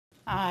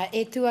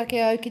E tuake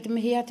au ki te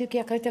mihi atu ki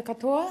a koutou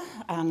katoa.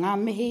 Ngā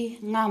mihi,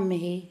 ngā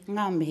mihi,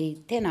 ngā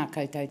mihi. Tēnā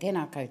koutou,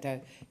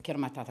 kia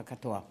ora tātou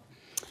katoa.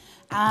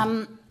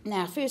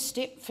 Now, first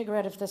step, figure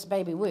out if this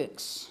baby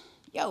works.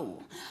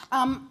 Yo.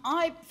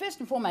 First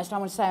and foremost, I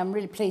want to say I'm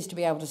really pleased to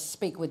be able to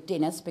speak with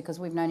Dennis because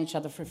we've known each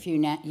other for a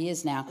few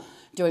years now,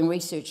 doing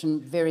research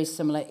in very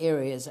similar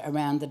areas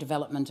around the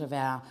development of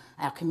our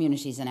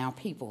communities and our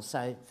people.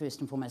 So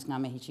first and foremost,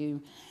 ngā mihi to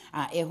you,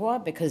 e hoa,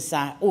 because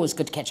always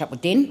good to catch up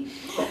with Den.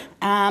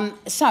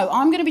 So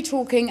I'm going to be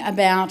talking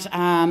about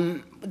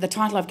the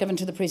title I've given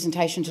to the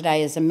presentation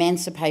today is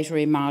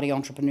Emancipatory Māori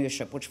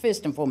Entrepreneurship, which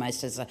first and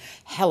foremost is a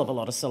hell of a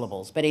lot of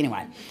syllables. But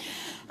anyway,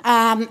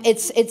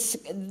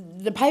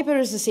 the paper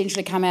has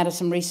essentially come out of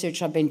some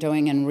research I've been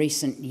doing in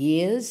recent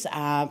years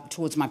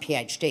towards my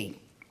PhD.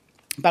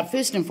 But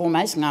first and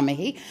foremost, ngā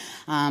mihi,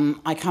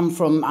 I come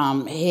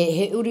from,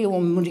 he uri o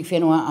muri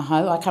whenua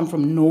ahau, I come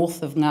from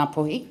north of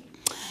Ngāpuhi.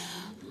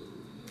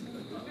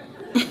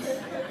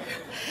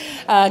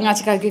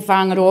 Ngāti kau ki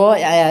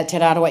whāngaroa, te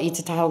rāroa I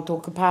te tahau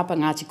tōku pāpa,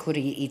 Ngāti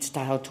kuri I te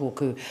tahau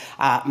tōku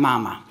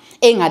mama.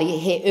 Engari,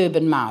 he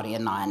urban Māori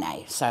in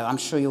nei, so I'm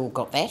sure you all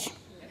got that.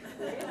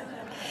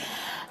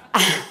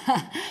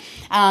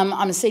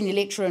 I'm a senior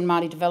lecturer in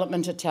Māori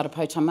development at Te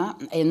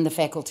Aropoutama in the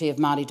Faculty of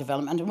Māori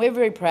Development, and we're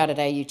very proud at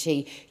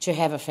AUT to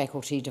have a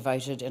faculty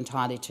devoted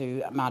entirely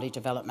to Māori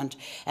development,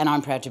 and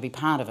I'm proud to be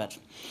part of it.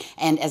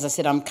 And as I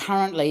said, I'm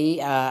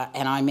currently,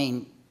 and I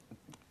mean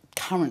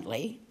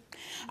currently,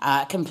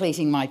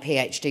 completing my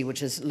PhD,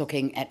 which is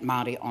looking at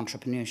Māori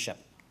entrepreneurship.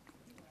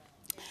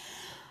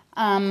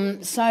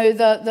 So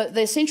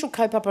the essential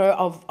kaupapa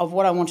of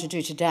what I want to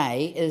do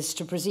today is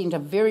to present a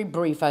very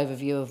brief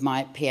overview of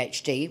my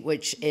PhD,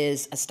 which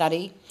is a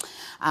study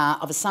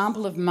of a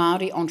sample of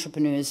Māori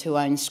entrepreneurs who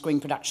own screen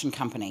production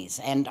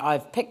companies. And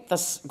I've picked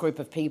this group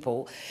of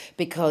people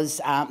because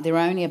there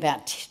are only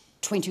about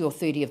 20 or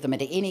 30 of them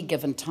at any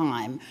given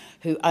time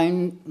who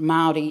own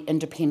Māori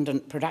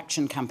independent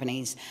production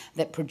companies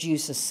that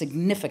produce a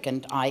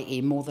significant,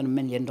 i.e. more than $1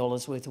 million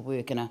worth of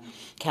work in a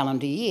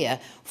calendar year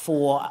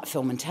for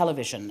film and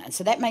television. And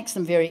so that makes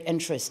them very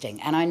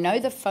interesting. And I know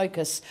the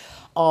focus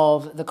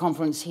of the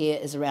conference here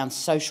is around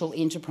social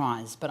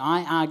enterprise, but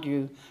I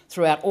argue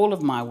throughout all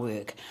of my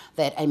work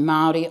that a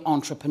Māori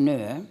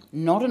entrepreneur,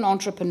 not an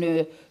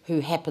entrepreneur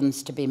who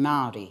happens to be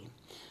Māori,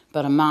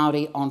 but a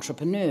Māori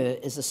entrepreneur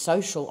is a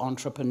social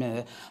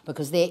entrepreneur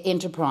because their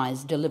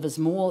enterprise delivers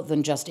more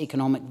than just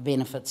economic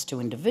benefits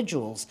to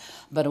individuals,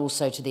 but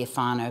also to their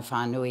whānau,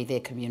 whānui, their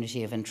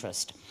community of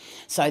interest.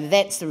 So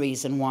that's the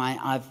reason why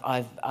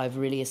I've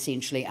really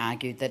essentially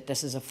argued that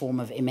this is a form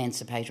of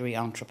emancipatory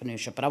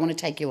entrepreneurship. But I want to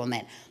take you on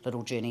that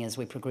little journey as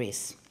we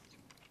progress.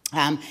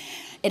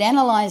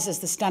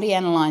 The study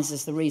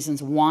analyses the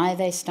reasons why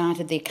they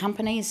started their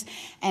companies,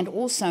 and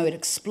also it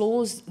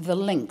explores the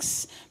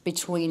links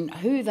between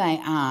who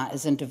they are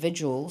as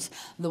individuals,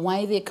 the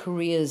way their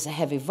careers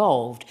have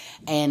evolved,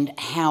 and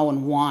how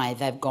and why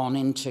they've gone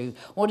into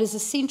what is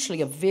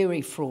essentially a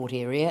very fraught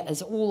area,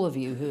 as all of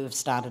you who have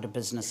started a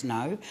business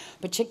know,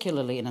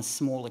 particularly in a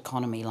small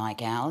economy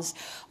like ours,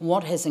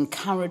 what has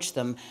encouraged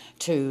them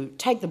to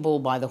take the bull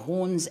by the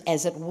horns,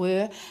 as it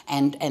were,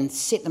 and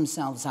set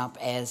themselves up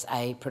as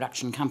a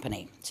production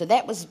company. So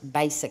that was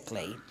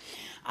basically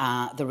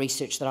the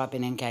research that I've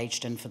been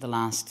engaged in for the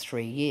last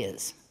 3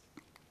 years.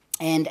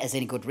 And as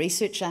any good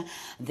researcher,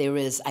 there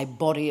is a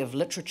body of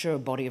literature, a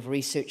body of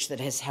research that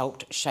has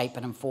helped shape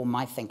and inform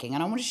my thinking.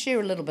 And I want to share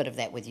a little bit of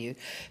that with you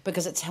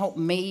because it's helped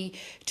me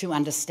to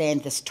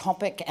understand this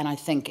topic, and I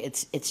think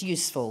it's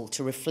useful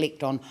to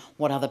reflect on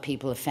what other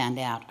people have found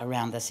out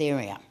around this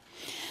area.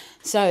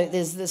 So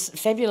there's this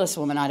fabulous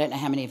woman, I don't know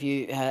how many of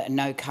you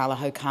know Carla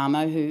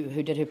Hokamo,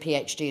 who did her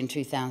PhD in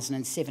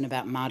 2007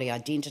 about Māori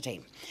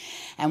identity.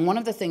 And one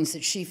of the things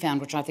that she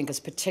found, which I think is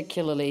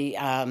particularly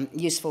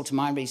useful to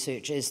my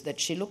research, is that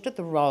she looked at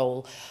the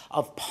role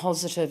of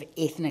positive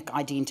ethnic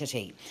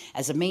identity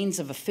as a means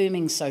of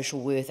affirming social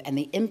worth and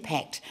the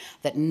impact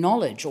that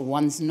knowledge, or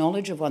one's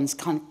knowledge of one's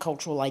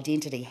cultural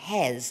identity,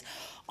 has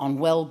on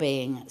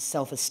well-being,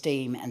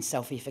 self-esteem and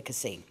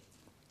self-efficacy.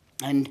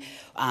 And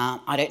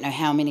I don't know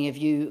how many of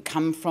you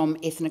come from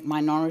ethnic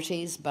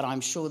minorities, but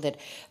I'm sure that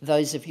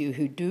those of you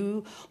who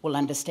do will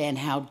understand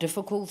how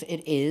difficult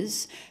it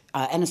is,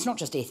 and it's not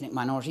just ethnic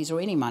minorities or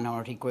any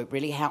minority group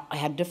really,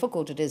 how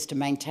difficult it is to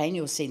maintain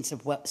your sense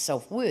of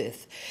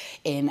self-worth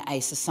in a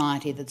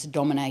society that's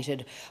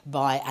dominated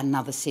by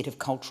another set of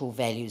cultural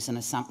values and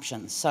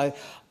assumptions. So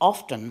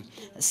often,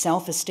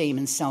 self-esteem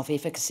and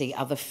self-efficacy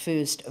are the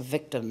first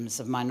victims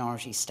of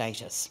minority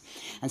status.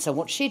 And so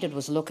what she did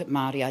was look at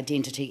Māori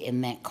identity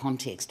in that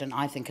context, and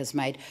I think has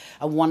made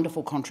a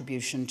wonderful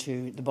contribution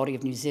to the body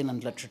of New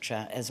Zealand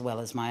literature as well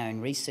as my own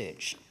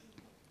research.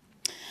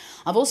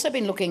 I've also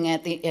been looking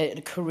at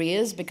the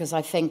careers because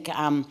I think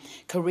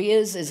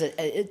careers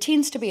it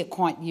tends to be a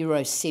quite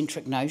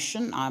Eurocentric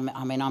notion.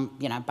 I mean,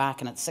 I'm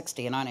barking at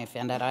 60 and I only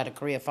found out I had a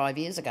career 5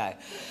 years ago.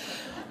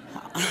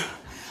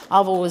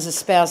 I've always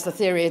espoused the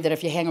theory that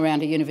if you hang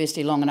around a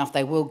university long enough,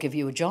 they will give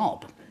you a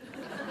job.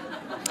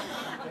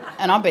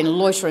 And I've been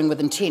loitering with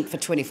intent for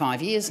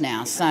 25 years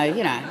now, so,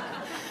 you know,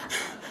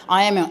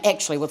 I am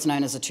actually what's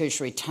known as a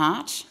tertiary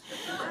tart.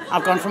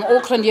 I've gone from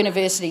Auckland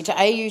University to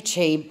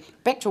AUT,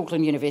 back to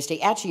Auckland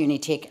University, out to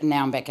Unitec, and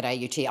now I'm back at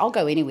AUT. I'll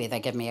go anywhere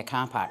they give me a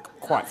car park,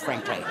 quite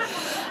frankly.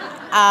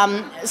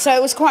 So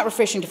it was quite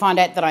refreshing to find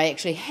out that I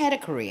actually had a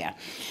career.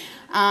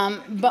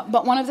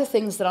 But one of the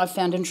things that I've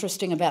found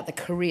interesting about the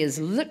careers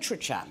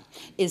literature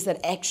is that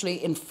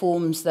actually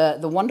informs the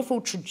wonderful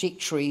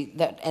trajectory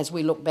that, as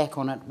we look back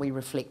on it, we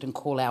reflect and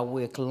call our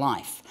work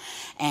life.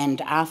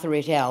 And Arthur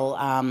et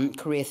al.,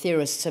 career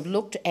theorists, have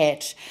looked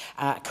at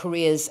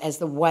careers as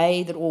the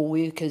way that all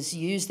workers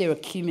use their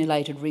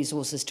accumulated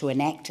resources to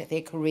enact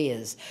their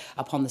careers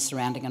upon the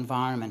surrounding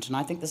environment. And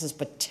I think this is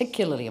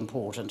particularly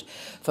important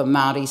for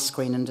Māori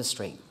screen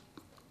industry,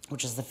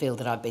 which is the field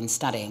that I've been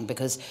studying,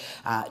 because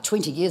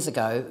 20 years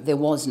ago, there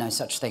was no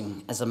such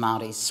thing as a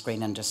Māori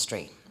screen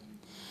industry.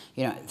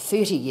 You know,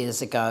 30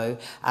 years ago,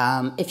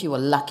 if you were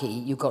lucky,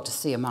 you got to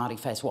see a Māori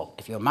face. Well,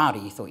 if you were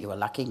Māori, you thought you were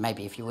lucky.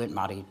 Maybe if you weren't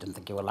Māori, you didn't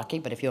think you were lucky.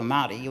 But if you were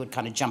Māori, you would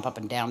kind of jump up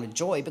and down with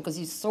joy because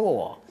you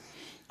saw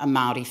a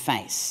Māori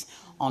face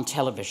on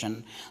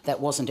television that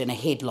wasn't in a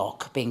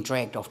headlock being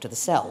dragged off to the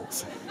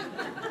cells.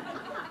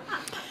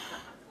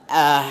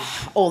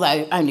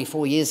 Although only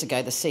 4 years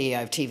ago the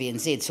CEO of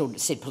TVNZ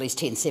said Police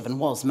 10/7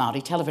 was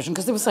Māori television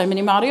because there were so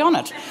many Māori on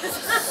it.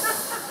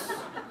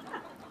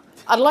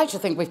 I'd like to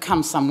think we've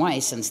come some way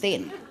since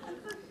then.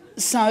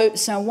 So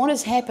what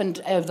has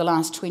happened over the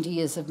last 20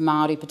 years of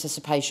Māori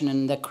participation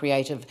in the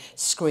creative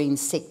screen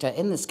sector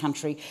in this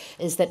country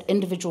is that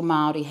individual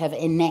Māori have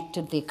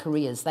enacted their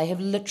careers. They have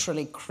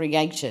literally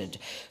created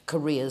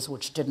careers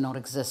which did not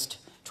exist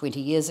 20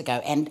 years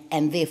ago,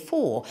 and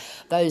therefore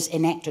those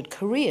enacted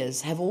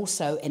careers have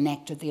also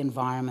enacted the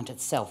environment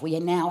itself. We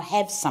now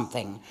have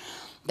something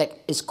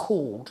that is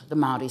called the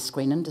Māori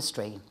screen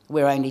industry,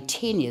 where only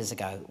 10 years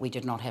ago we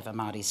did not have a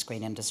Māori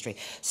screen industry.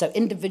 So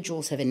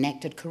individuals have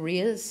enacted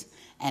careers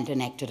and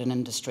enacted an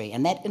industry,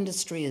 and that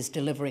industry is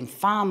delivering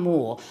far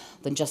more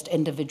than just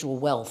individual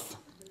wealth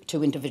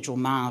to individual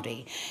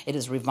Māori. It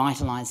is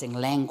revitalising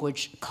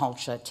language,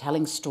 culture,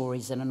 telling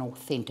stories in an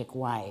authentic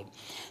way.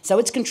 So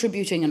it's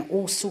contributing in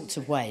all sorts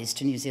of ways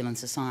to New Zealand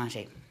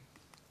society.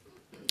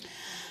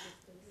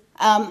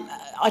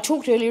 I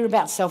talked earlier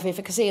about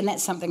self-efficacy, and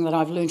that's something that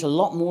I've learned a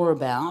lot more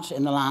about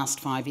in the last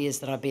 5 years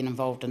that I've been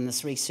involved in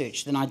this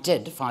research than I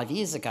did 5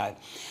 years ago.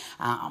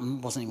 I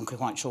wasn't even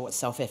quite sure what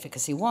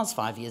self-efficacy was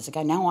 5 years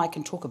ago. Now I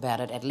can talk about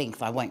it at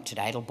length. I won't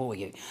today, it'll bore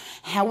you.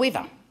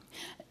 However,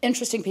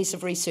 interesting piece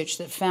of research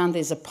that found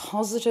there's a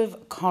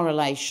positive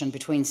correlation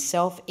between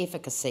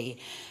self-efficacy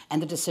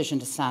and the decision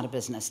to start a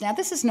business. Now,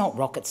 this is not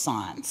rocket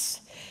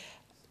science.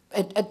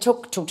 It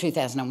took till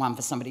 2001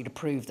 for somebody to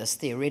prove this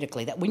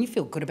theoretically, that when you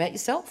feel good about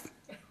yourself,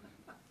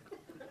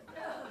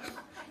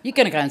 you're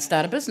going to go and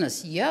start a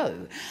business.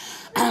 Yo.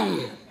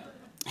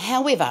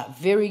 However,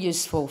 very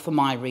useful for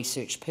my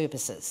research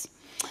purposes.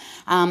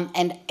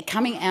 And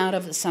coming out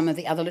of some of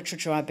the other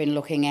literature I've been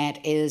looking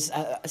at is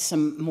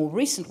some more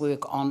recent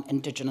work on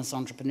Indigenous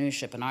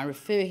entrepreneurship. And I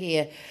refer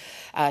here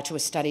to a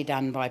study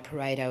done by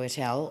Pareto et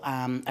al.,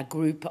 a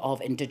group of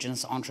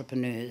Indigenous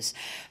entrepreneurs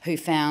who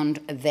found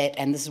that,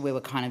 and this is where we're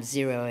kind of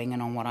zeroing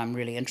in on what I'm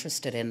really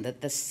interested in,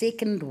 that the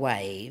second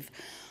wave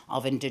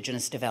of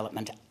Indigenous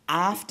development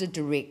after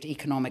direct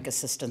economic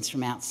assistance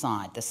from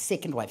outside, the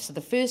second wave. So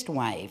the first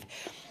wave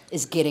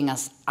is getting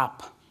us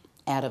up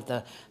out of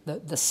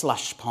the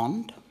slush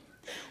pond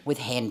with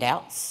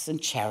handouts and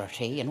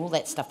charity and all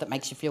that stuff that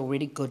makes you feel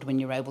really good when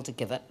you're able to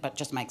give it, but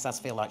just makes us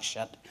feel like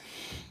shit.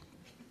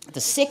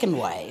 The second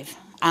wave,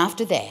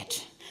 after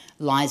that,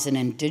 lies in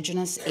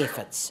Indigenous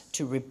efforts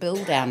to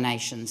rebuild our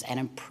nations and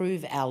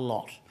improve our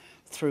lot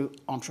through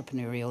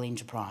entrepreneurial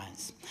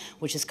enterprise,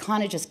 which is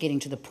kind of just getting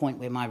to the point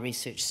where my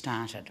research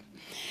started.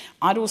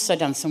 I'd also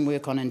done some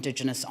work on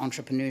Indigenous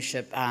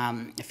entrepreneurship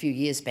a few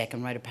years back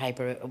and wrote a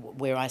paper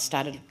where I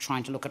started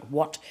trying to look at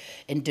what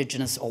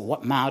Indigenous or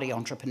what Māori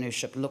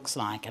entrepreneurship looks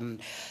like,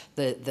 and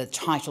the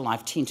title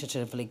I've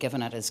tentatively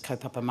given it is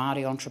Kaupapa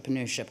Māori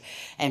Entrepreneurship.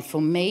 And for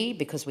me,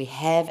 because we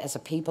have as a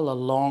people a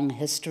long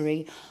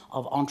history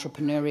of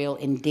entrepreneurial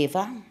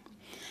endeavour,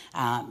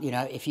 you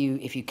know, if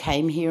you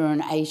came here in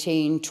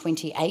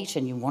 1828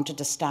 and you wanted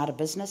to start a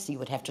business, you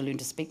would have to learn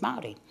to speak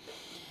Māori.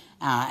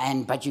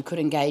 But you could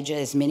engage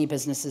as many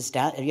businesses,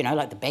 you know,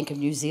 like the Bank of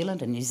New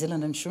Zealand and New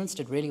Zealand Insurance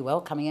did really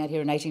well coming out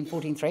here in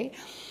 1843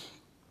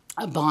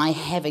 by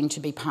having to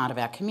be part of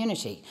our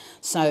community.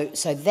 So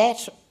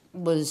that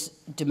was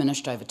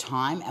diminished over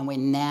time, and we're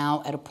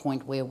now at a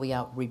point where we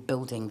are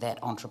rebuilding that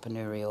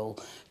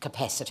entrepreneurial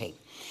capacity.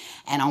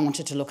 And I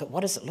wanted to look at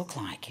what does it look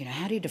like, you know,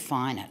 how do you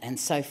define it? And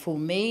so for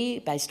me,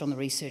 based on the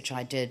research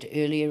I did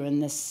earlier in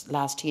this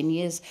last 10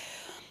 years,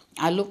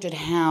 I looked at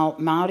how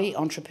Māori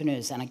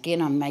entrepreneurs, and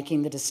again I'm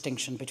making the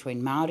distinction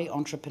between Māori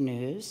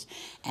entrepreneurs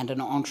and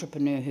an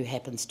entrepreneur who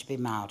happens to be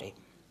Māori.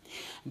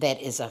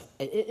 That is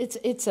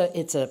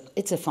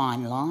it's a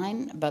fine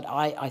line, but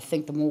I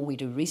think the more we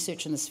do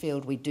research in this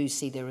field, we do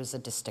see there is a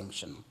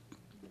distinction.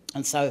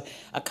 And so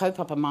a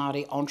kaupapa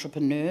Māori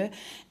entrepreneur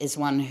is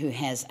one who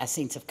has a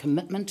sense of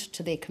commitment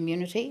to their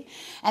community,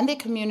 and their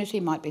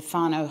community might be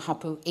whānau,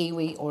 hapu,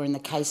 iwi, or in the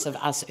case of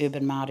us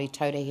urban Māori,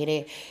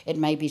 taurehere, it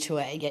may be to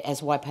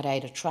as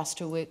Waipareira Trust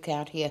who work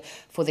out here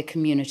for the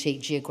community,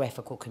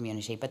 geographical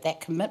community. But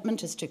that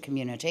commitment is to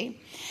community,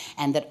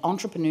 and that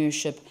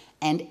entrepreneurship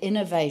and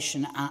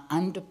innovation are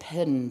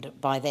underpinned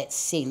by that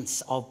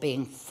sense of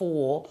being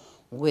for,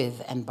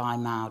 with, and by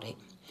Māori.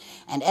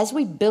 And as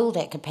we build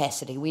that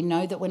capacity, we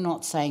know that we're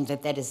not saying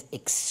that that is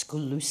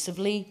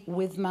exclusively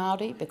with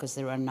Māori, because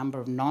there are a number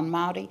of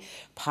non-Māori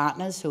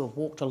partners who have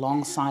walked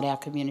alongside our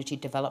community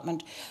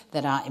development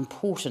that are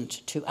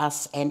important to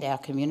us and our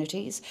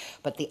communities.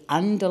 But the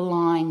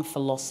underlying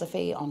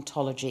philosophy,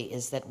 ontology,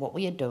 is that what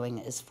we are doing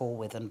is for,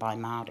 with, and by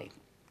Māori.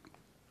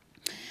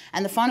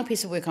 And the final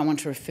piece of work I want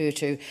to refer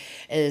to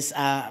is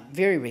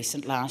very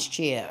recent, last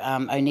year.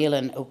 O'Neill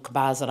and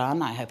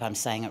Ukbazaran, I hope I'm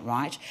saying it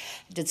right,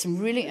 did some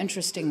really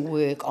interesting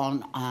work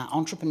on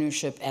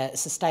entrepreneurship,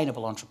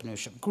 sustainable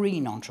entrepreneurship,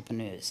 green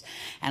entrepreneurs.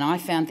 And I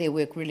found their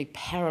work really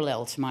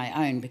parallel to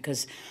my own,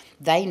 because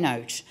they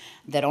note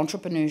that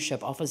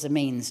entrepreneurship offers a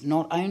means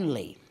not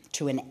only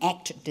to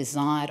enact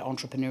desired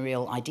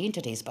entrepreneurial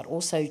identities, but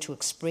also to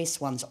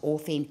express one's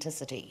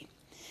authenticity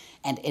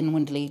and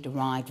inwardly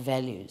derived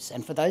values.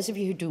 And for those of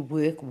you who do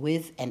work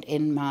with and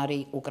in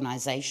Māori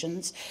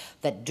organisations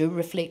that do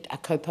reflect a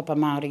kaupapa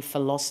Māori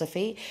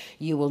philosophy,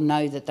 you will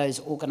know that those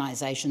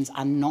organisations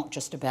are not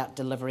just about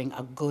delivering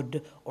a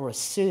good or a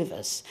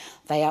service,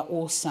 they are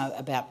also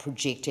about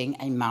projecting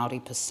a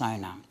Māori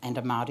persona and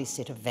a Māori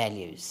set of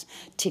values.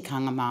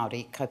 Tikanga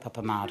Māori,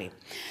 kaupapa Māori.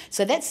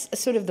 So that's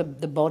sort of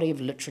the body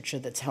of literature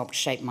that's helped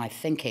shape my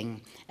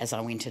thinking as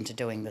I went into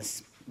doing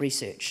this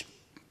research.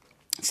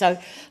 So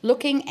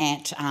looking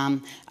at,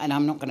 and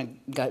I'm not going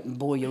to go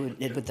bore you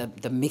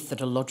with the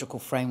methodological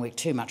framework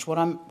too much, what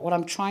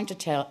I'm trying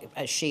to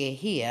share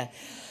here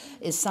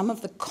is some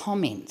of the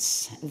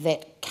comments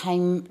that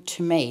came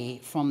to me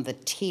from the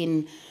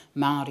 10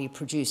 Māori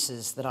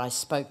producers that I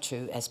spoke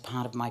to as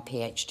part of my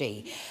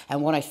PhD.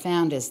 And what I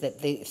found is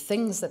that the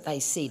things that they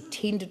said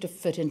tended to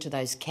fit into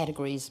those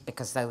categories,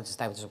 because those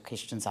were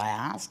questions I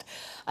asked,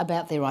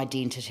 about their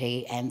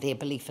identity and their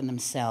belief in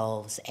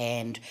themselves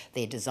and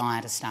their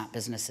desire to start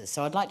businesses.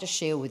 So I'd like to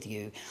share with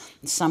you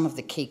some of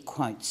the key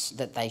quotes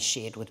that they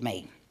shared with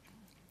me.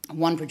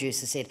 One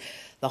producer said,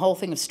 "The whole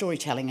thing of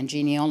storytelling and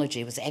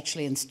genealogy was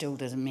actually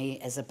instilled in me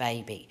as a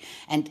baby.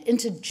 And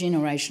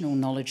intergenerational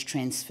knowledge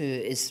transfer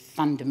is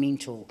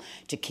fundamental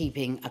to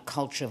keeping a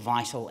culture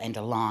vital and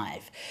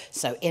alive.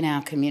 So in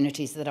our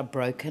communities that are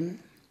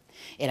broken,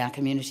 in our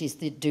communities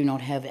that do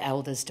not have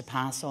elders to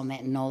pass on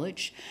that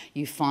knowledge,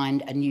 you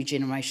find a new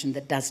generation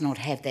that does not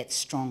have that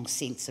strong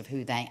sense of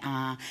who they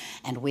are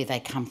and where they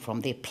come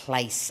from, their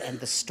place and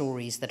the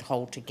stories that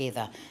hold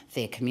together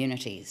their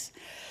communities."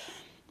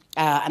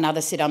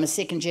 Another said, "I'm a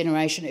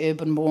second-generation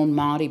urban-born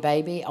Māori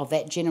baby of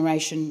that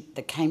generation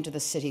that came to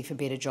the city for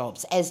better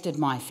jobs, as did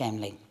my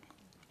family.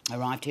 I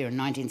arrived here in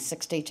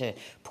 1960 to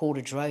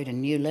Portage Road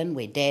in New Lynn,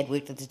 where Dad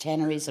worked at the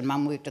tanneries and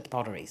Mum worked at the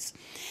potteries.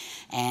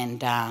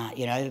 And,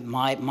 you know,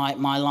 my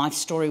life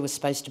story was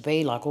supposed to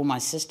be, like all my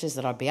sisters,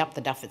 that I'd be up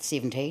the duff at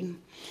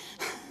 17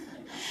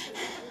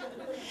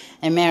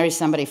 and marry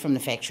somebody from the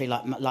factory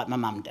like my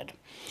mum did.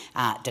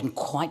 Didn't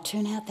quite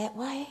turn out that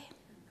way.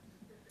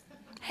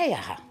 Hey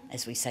aha,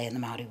 as we say in the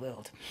Māori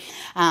world.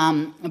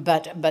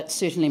 But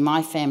certainly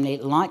my family,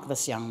 like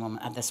this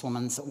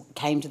woman's,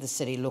 came to the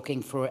city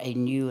looking for a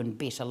new and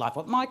better life.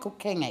 What Michael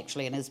King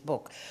actually in his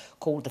book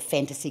called the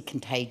fantasy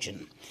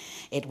contagion.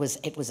 It was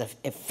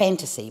a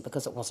fantasy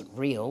because it wasn't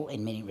real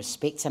in many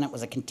respects, and it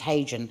was a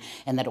contagion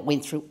in that it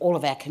went through all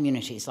of our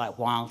communities like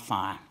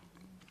wildfire.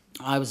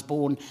 I was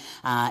born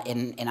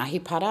in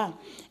Ahipara,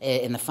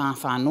 in the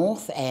far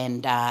north,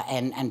 and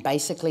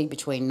basically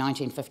between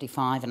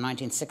 1955 and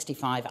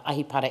 1965,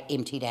 Ahipara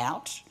emptied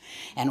out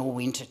and all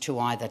went to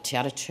either Te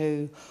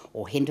Aratu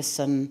or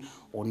Henderson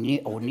or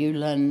New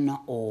Lynn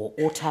or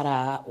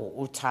Otara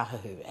or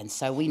Otahuhu. And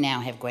so we now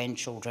have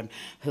grandchildren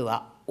who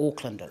are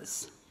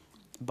Aucklanders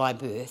by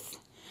birth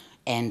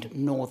and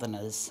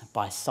Northerners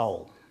by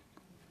soul.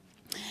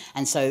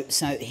 And so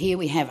here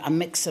we have a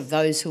mix of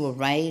those who were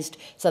raised,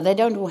 so they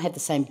don't all have the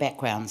same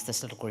backgrounds,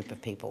 this little group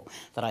of people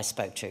that I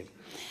spoke to.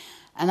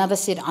 Another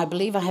said, "I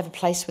believe I have a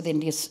place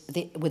within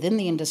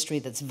the industry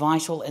that's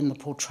vital in the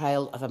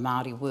portrayal of a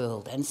Māori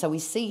world." And so we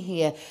see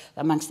here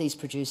amongst these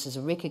producers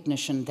a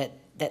recognition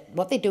that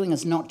what they're doing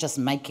is not just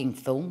making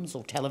films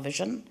or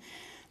television.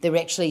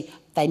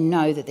 They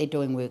know that they're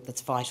doing work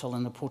that's vital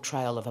in the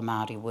portrayal of a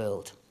Māori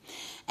world.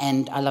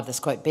 And I love this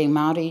quote, "Being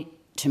Māori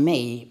to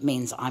me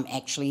means I'm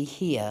actually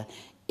here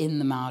in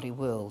the Māori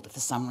world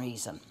for some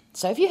reason."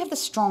 So if you have the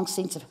strong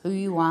sense of who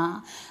you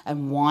are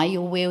and why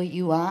you're where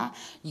you are,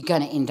 you're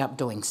going to end up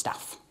doing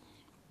stuff.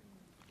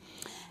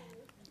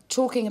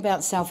 Talking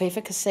about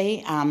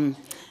self-efficacy,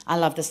 I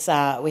love this.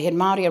 We had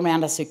Māori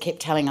around us who kept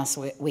telling us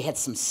we had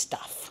some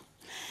stuff.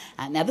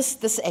 Now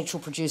this actual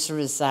producer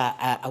is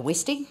a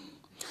Westie,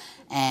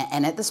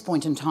 And at this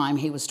point in time,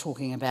 he was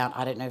talking about,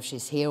 I don't know if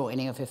she's here or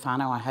any of her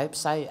whānau, I hope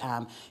so,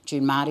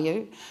 June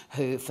Mariu,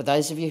 who, for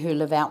those of you who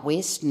live out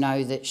west,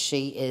 know that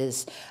she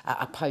is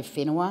a po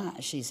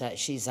whenua. She's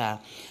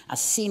a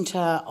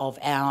centre of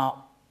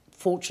our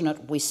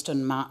fortunate West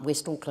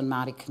Auckland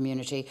Māori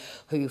community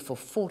who for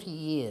 40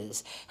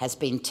 years has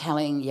been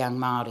telling young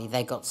Māori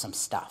they got some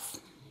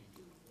stuff.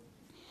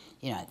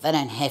 You know, they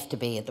don't have to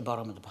be at the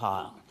bottom of the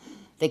pile.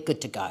 They're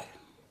good to go.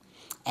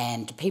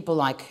 And people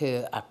like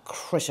her are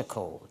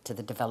critical to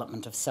the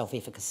development of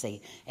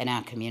self-efficacy in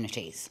our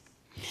communities.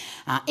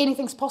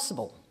 Anything's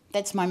possible.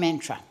 That's my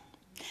mantra.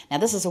 Now,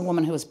 this is a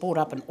woman who was brought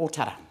up in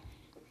Aotearoa.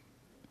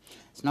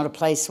 It's not a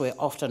place where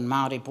often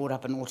Māori brought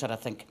up in Aotearoa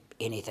think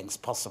anything's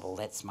possible.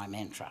 That's my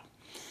mantra.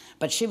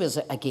 But she was,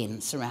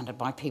 again, surrounded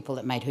by people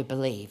that made her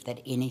believe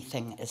that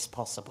anything is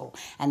possible.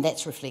 And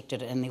that's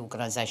reflected in the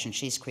organisation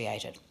she's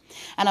created.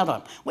 And hold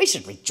on, we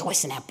should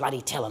rejoice in our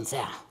bloody talents,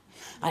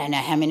 I don't know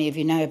how many of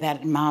you know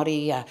about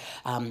Māori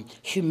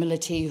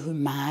humility,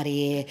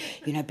 humare,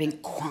 you know, being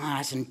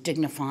quiet and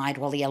dignified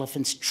while the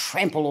elephants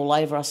trample all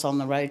over us on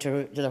the road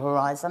to the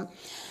horizon.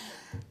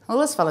 Well,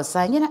 this fella's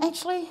saying,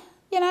 actually,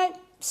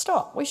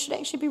 stop. We should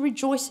actually be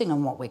rejoicing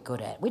in what we're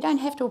good at. We don't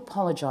have to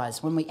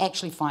apologise when we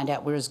actually find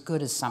out we're as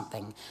good as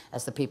something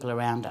as the people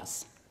around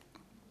us.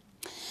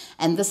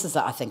 And this is,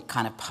 I think,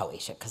 kind of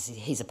poetic, because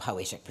he's a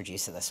poetic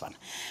producer, this one.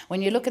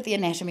 When you look at the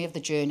anatomy of the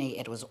journey,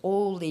 it was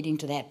all leading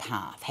to that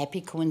path.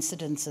 Happy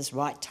coincidences,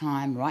 right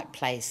time, right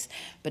place,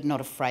 but not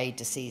afraid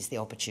to seize the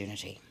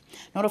opportunity.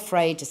 Not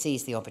afraid to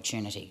seize the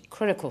opportunity.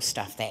 Critical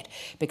stuff, that,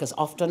 because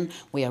often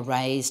we are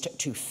raised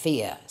to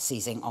fear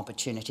seizing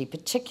opportunity,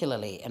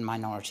 particularly in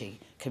minority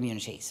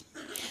communities.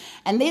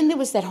 And then there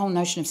was that whole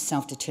notion of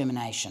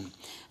self-determination.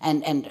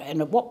 And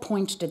at what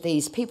point did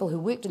these people who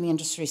worked in the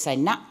industry say,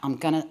 nah, I'm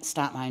going to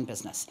start my own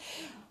business?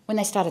 When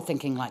they started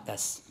thinking like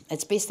this,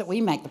 it's best that we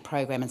make the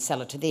program and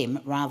sell it to them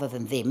rather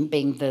than them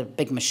being the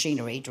big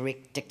machinery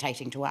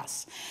dictating to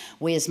us.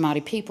 We as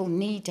Māori people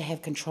need to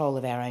have control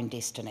of our own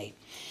destiny.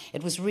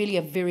 It was really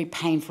a very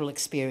painful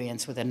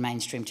experience within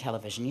mainstream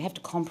television. You have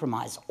to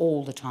compromise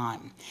all the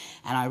time.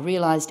 And I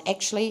realised,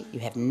 actually,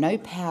 you have no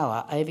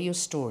power over your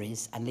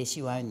stories unless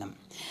you own them.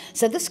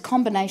 So this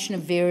combination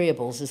of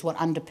variables is what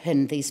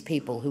underpinned these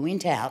people who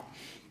went out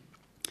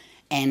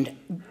and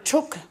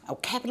took or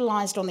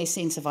capitalised on their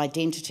sense of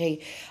identity,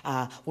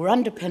 were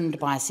underpinned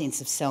by a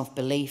sense of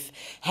self-belief,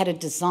 had a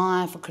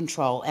desire for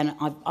control. And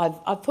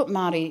I've put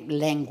Māori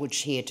language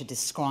here to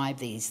describe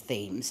these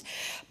themes.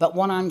 But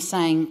what I'm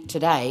saying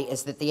today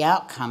is that the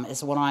outcome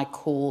is what I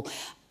call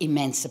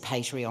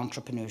emancipatory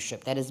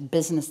entrepreneurship. That is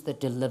business that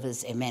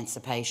delivers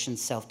emancipation,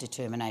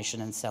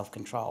 self-determination and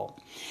self-control.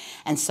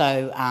 And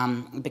so,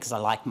 because I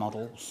like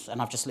models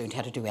and I've just learned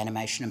how to do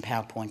animation and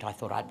PowerPoint, I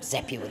thought I'd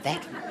zap you with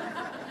that.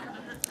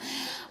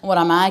 What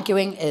I'm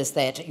arguing is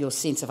that your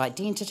sense of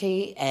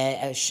identity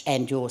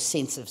and your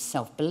sense of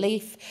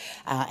self-belief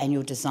and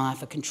your desire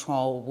for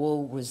control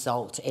will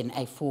result in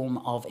a form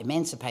of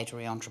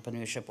emancipatory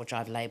entrepreneurship, which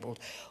I've labelled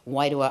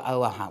Wairua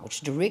Oaha,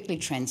 which directly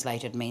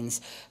translated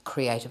means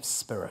creative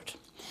spirit.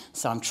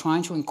 So I'm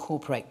trying to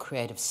incorporate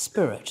creative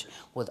spirit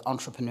with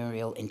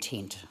entrepreneurial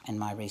intent in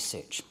my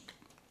research.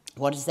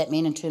 What does that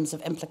mean in terms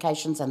of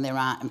implications? And there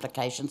are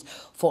implications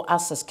for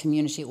us as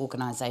community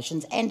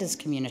organisations and as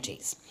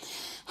communities.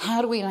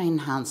 How do we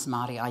enhance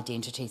Māori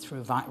identity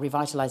through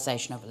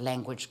revitalisation of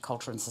language,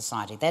 culture and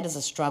society? That is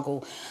a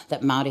struggle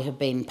that Māori have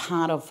been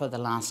part of for the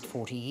last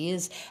 40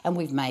 years, and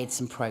we've made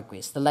some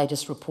progress. The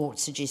latest report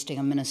suggesting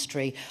a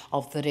ministry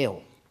of the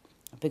reo,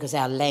 because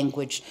our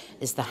language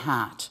is the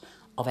heart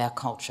of our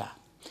culture.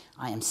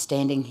 I am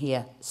standing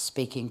here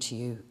speaking to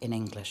you in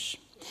English.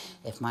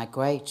 If my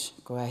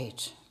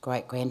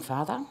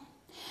great-great-great-grandfather,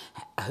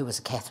 who was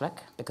a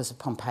Catholic because of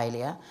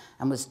Pompalia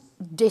and was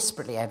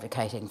desperately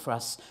advocating for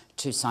us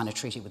to sign a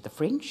treaty with the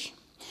French,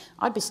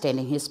 I'd be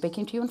standing here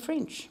speaking to you in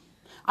French.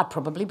 I'd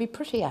probably be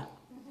prettier.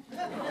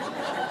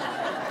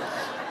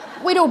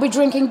 We'd all be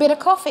drinking better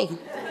coffee.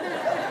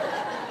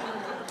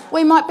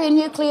 We might be a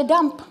nuclear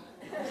dump,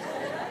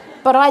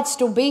 but I'd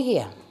still be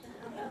here.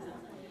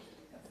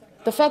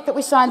 The fact that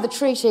we signed the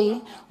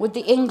treaty with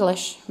the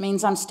English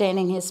means I'm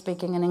standing here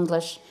speaking in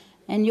English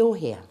and you're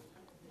here.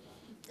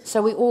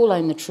 So we all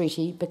own the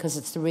treaty because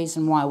it's the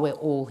reason why we're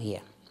all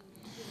here.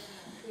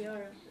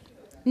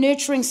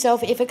 Nurturing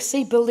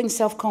self-efficacy, building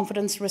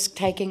self-confidence,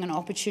 risk-taking and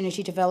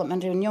opportunity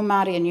development. When you're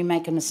Māori and you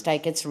make a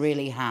mistake, it's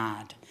really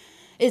hard.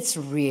 It's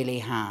really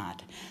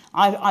hard.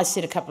 I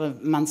said a couple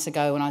of months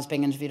ago when I was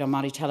being interviewed on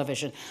Māori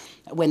television,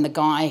 when the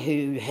guy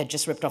who had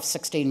just ripped off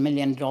 $16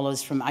 million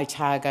from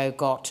Otago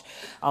got,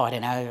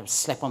 a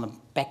slap on the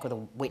back with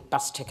a wet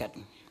bus ticket.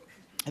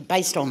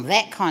 Based on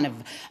that kind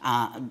of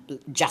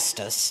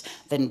justice,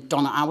 then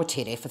Donna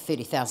Aotearoa for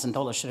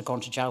 $30,000 should have gone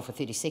to jail for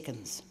 30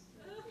 seconds.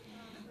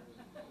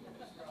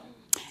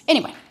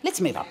 Anyway,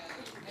 let's move on.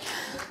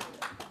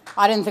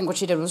 I didn't think what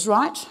she did was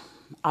right.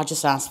 I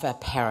just asked for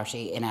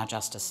parity in our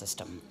justice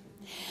system.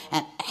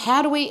 And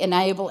how do we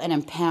enable and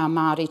empower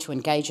Māori to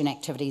engage in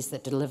activities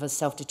that deliver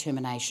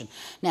self-determination?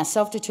 Now,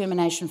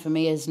 self-determination for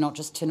me is not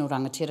just tino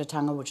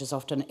rangatiratanga, which is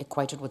often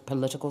equated with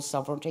political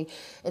sovereignty.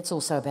 It's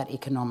also about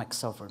economic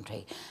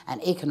sovereignty.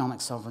 And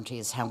economic sovereignty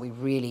is how we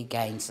really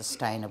gain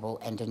sustainable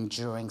and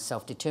enduring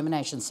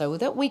self-determination so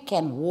that we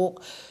can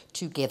walk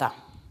together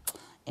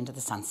into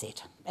the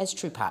sunset as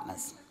true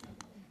partners.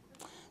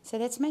 So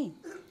that's me.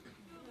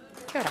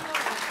 Kia ora.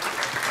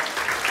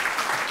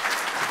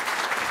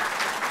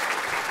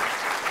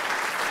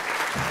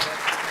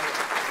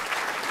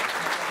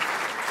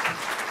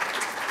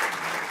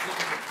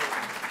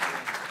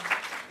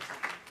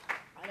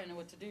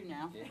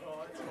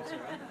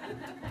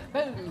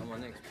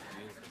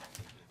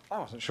 I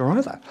wasn't sure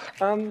either.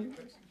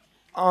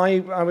 I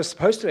was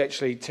supposed to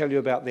actually tell you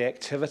about the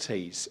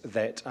activities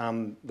that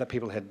that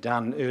people had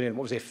done earlier, and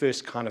what was their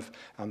first kind of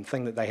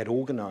thing that they had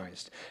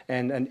organised.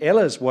 And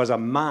Ella's was a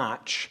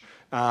march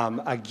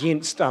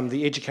against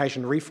the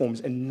education reforms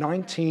in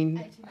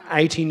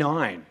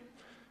 1989.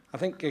 I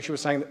think she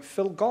was saying that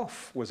Phil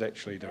Goff was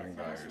actually doing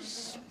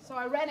those. So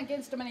I ran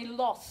against him and he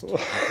lost.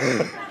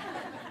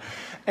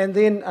 And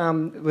then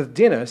with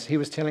Dennis, he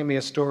was telling me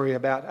a story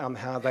about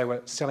how they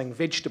were selling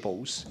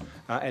vegetables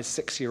as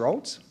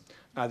 6-year-olds.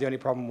 The only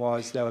problem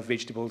was they were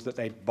vegetables that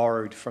they'd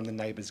borrowed from the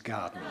neighbours'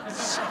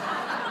 gardens.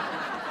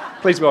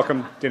 Please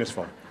welcome Dennis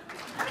Foley.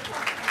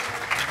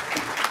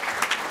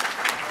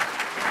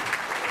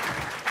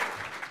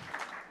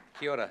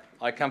 Kia ora.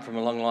 I come from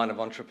a long line of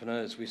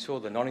entrepreneurs. We saw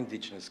the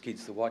non-Indigenous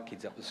kids, the white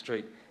kids up the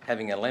street,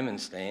 having a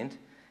lemonade stand,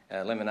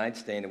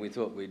 and we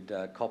thought we'd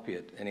copy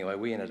it. Anyway,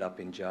 we ended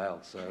up in jail,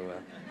 so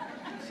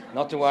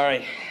not to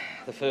worry,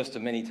 the first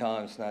of many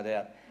times, no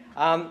doubt.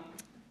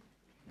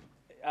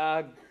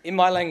 In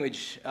my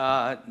language,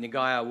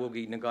 Nagaya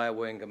Wugi, Nagaya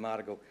Wenga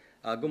Marigal,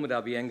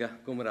 Gumada Bienga,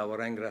 Gumada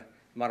Warangra,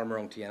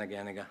 Maramorong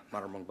Tianaganaga,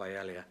 Maramorong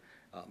Bayalia,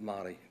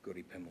 Māori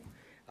Guri Pemel.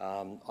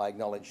 I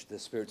acknowledge the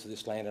spirits of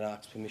this land and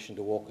ask permission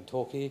to walk and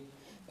talk here,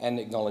 and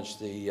acknowledge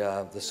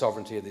the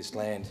sovereignty of this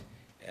land.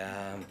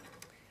 I'm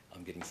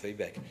getting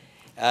feedback.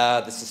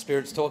 This is the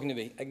spirits talking to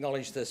me.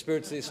 Acknowledge the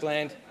spirits of this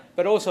land,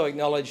 but also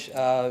acknowledge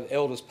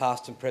elders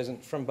past and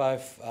present from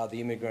both the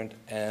immigrant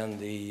and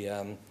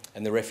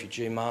the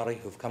refugee Māori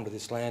who have come to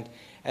this land,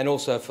 and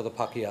also for the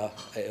Pakeha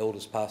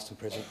elders past and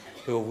present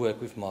who have worked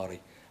with Māori.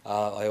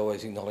 I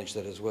always acknowledge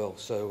that as well.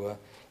 So,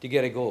 te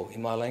gere go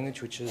in my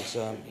language, which is,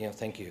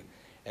 thank you.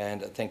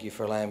 And thank you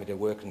for allowing me to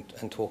work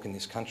and talk in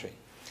this country.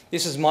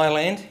 This is my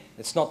land.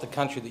 It's not the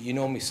country that you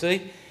normally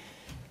see.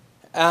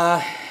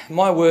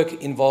 My work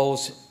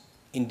involves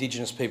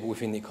Indigenous people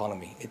within the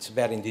economy. It's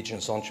about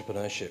Indigenous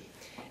entrepreneurship.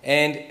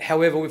 And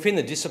however, within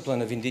the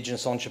discipline of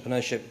Indigenous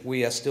entrepreneurship,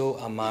 we are still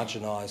a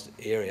marginalised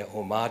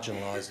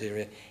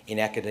area in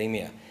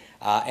academia.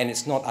 And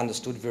it's not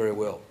understood very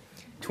well.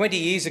 20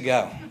 years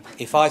ago,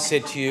 if I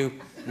said to you,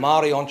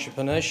 Māori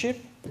entrepreneurship,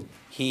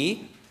 here,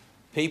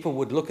 people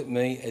would look at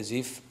me as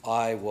if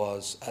I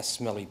was a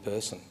smelly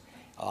person.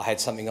 I had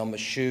something on my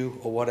shoe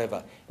or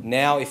whatever.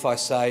 Now, if I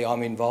say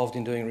I'm involved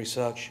in doing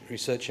research in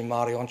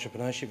Māori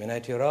entrepreneurship in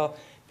Aotearoa,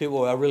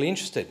 people are really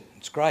interested.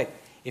 It's great.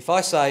 If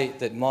I say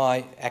that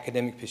my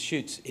academic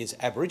pursuits is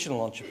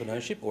Aboriginal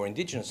entrepreneurship or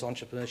Indigenous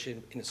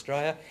entrepreneurship in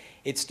Australia,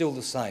 it's still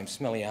the same,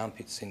 smelly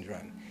armpit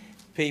syndrome.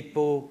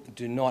 People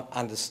do not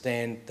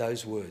understand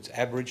those words,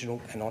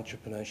 Aboriginal and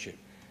entrepreneurship.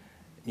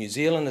 New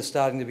Zealand is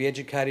starting to be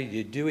educated.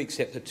 You do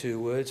accept the two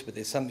words, but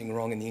there's something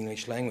wrong in the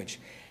English language.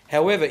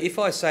 However, if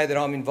I say that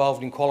I'm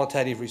involved in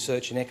qualitative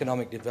research and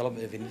economic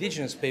development of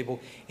Indigenous people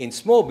in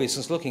small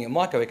business, looking at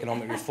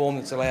microeconomic reform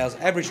that allows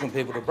Aboriginal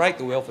people to break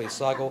the welfare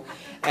cycle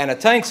and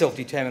attain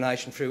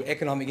self-determination through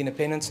economic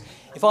independence,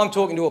 if I'm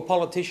talking to a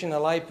politician, a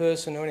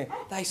layperson, or anything,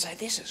 they say,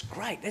 this is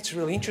great, that's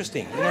really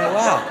interesting,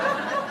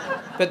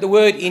 wow. But the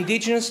word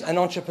Indigenous and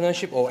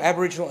entrepreneurship, or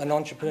Aboriginal and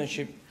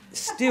entrepreneurship,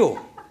 still,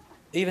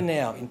 even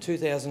now, in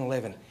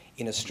 2011,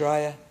 in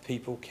Australia,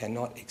 people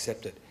cannot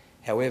accept it.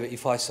 However,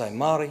 if I say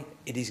Māori,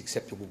 it is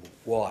acceptable.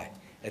 Why?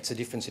 That's the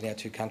difference in our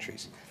two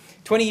countries.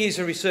 20 years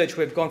of research,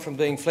 we've gone from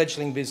being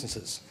fledgling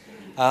businesses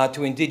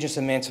to Indigenous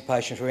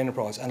emancipation through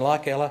enterprise. And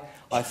like Ella,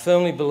 I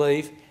firmly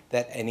believe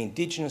that an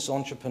Indigenous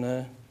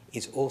entrepreneur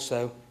is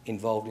also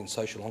involved in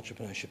social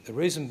entrepreneurship. The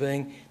reason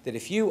being that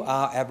if you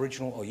are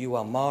Aboriginal or you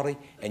are Māori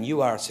and you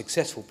are a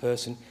successful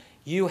person,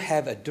 you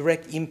have a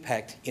direct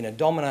impact in a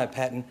domino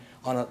pattern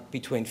on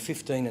between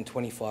 15 and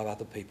 25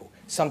 other people,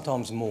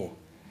 sometimes more.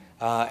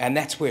 And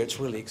that's where it's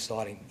really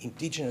exciting.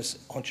 Indigenous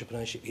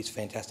entrepreneurship is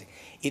fantastic.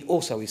 It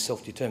also is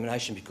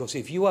self-determination, because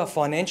if you are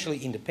financially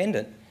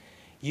independent,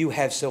 you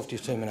have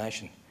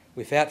self-determination.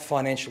 Without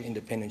financial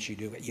independence,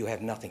 you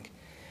have nothing.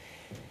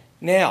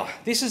 Now,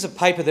 this is a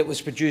paper that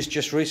was produced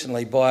just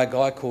recently by a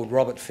guy called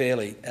Robert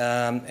Foley,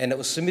 and it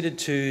was submitted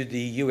to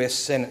the US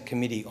Senate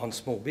Committee on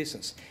Small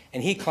Business.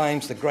 And he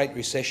claims the Great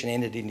Recession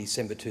ended in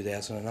December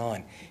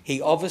 2009.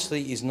 He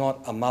obviously is not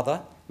a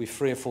mother with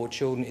 3 or 4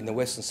 children in the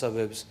western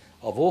suburbs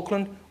of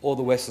Auckland or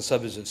the western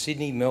suburbs of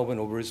Sydney, Melbourne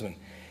or Brisbane.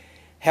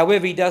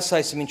 However, he does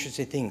say some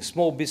interesting things.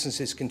 Small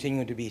businesses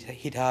continue to be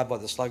hit hard by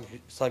the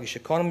sluggish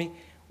economy.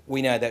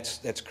 We know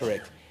that's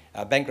correct.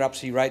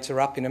 Bankruptcy rates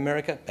are up in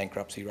America.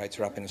 Bankruptcy rates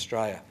are up in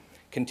Australia.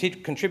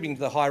 Contributing to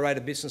the high rate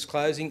of business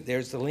closing, there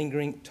is the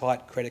lingering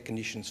tight credit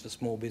conditions for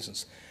small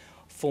business.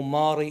 For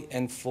Māori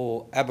and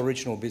for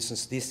Aboriginal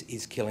business, this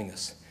is killing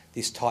us,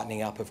 this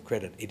tightening up of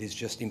credit. It is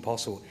just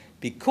impossible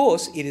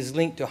because it is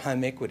linked to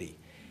home equity.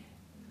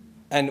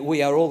 And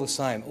we are all the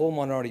same, all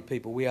minority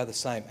people, we are the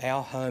same.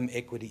 Our home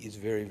equity is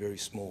very, very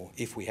small,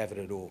 if we have it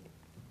at all.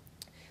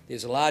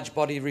 There's a large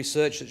body of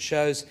research that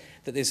shows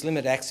that there's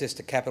limited access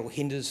to capital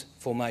hinders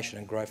formation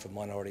and growth of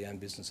minority-owned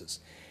businesses.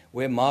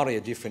 Where Māori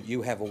are different,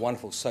 you have a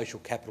wonderful social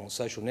capital and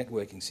social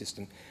networking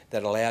system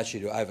that allows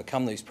you to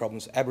overcome these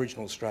problems.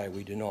 Aboriginal Australia,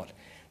 we do not.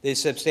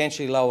 There's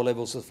substantially lower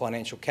levels of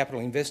financial capital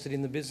invested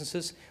in the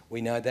businesses.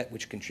 We know that,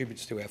 which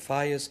contributes to our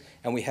failures,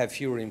 and we have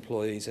fewer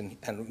employees and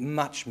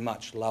much,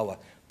 much lower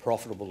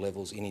profitable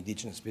levels in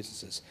Indigenous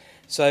businesses.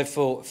 So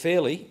for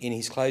Foley, in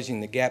his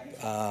Closing the Gap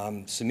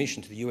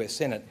submission to the US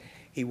Senate,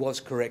 he was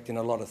correct in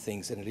a lot of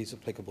things, and it is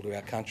applicable to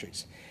our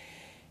countries.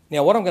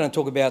 Now, what I'm going to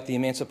talk about, the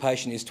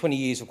Emancipation, is 20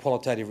 years of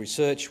qualitative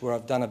research where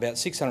I've done about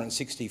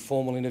 660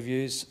 formal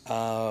interviews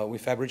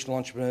with Aboriginal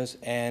entrepreneurs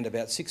and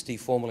about 60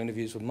 formal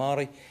interviews with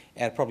Māori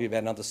and probably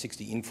about another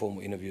 60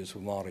 informal interviews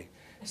with Māori.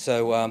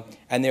 So,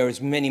 and there is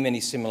many, many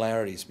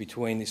similarities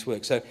between this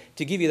work. So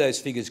to give you those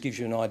figures gives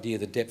you an idea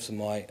of the depths of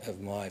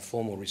my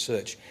formal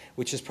research,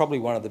 which is probably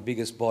one of the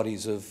biggest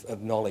bodies of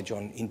knowledge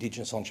on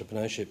Indigenous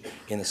entrepreneurship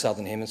in the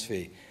Southern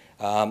Hemisphere.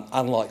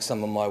 Unlike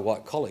some of my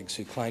white colleagues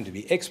who claim to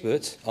be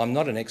experts, I'm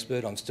not an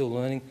expert, I'm still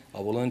learning, I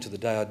will learn to the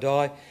day I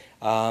die,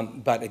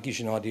 but it gives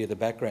you an idea of the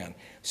background.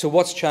 So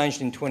what's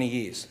changed in 20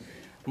 years?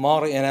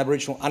 Māori and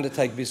Aboriginal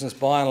undertake business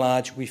by and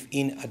large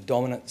within a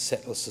dominant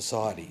settler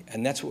society,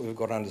 and that's what we've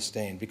got to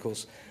understand,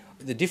 because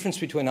the difference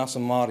between us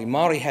and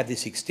Māori have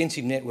this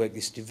extensive network,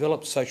 this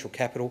developed social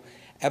capital.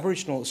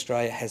 Aboriginal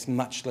Australia has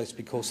much less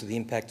because of the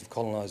impact of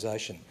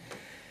colonisation.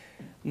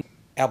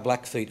 Our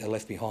black feet are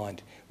left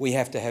behind. We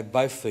have to have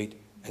both feet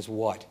as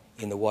white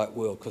in the white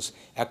world because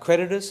our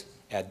creditors,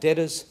 our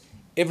debtors,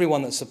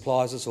 everyone that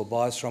supplies us or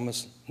buys from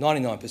us,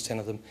 99%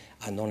 of them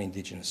are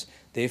non-Indigenous.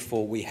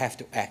 Therefore, we have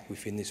to act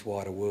within this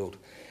wider world.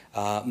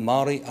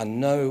 Māori are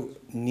no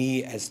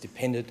near as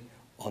dependent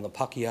on the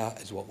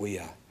Pākehā as what we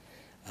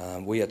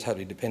are. We are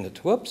totally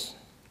dependent. Whoops.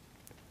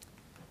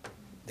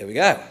 There we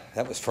go.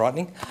 That was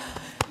frightening.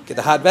 Get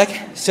the heart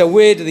back. So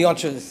where do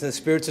the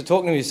spirits are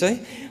talking to me, you see?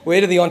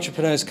 Where do the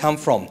entrepreneurs come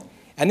from?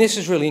 And this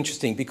is really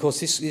interesting because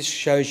this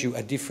shows you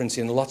a difference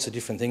in lots of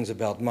different things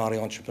about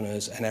Māori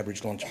entrepreneurs and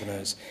Aboriginal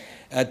entrepreneurs.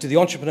 Do the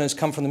entrepreneurs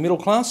come from the middle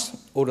class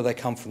or do they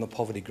come from the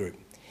poverty group?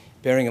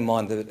 Bearing in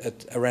mind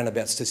that around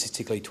about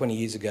statistically 20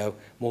 years ago,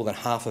 more than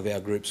half of our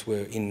groups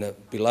were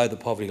below the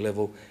poverty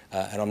level,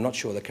 and I'm not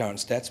sure the current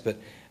stats, but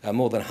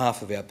more than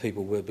half of our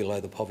people were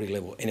below the poverty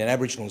level. And in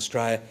Aboriginal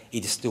Australia,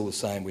 it is still the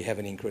same. We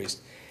haven't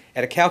increased.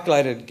 At a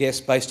calculated guess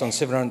based on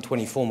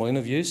 720 formal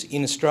interviews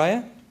in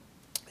Australia,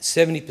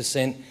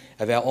 70%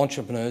 of our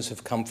entrepreneurs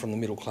have come from the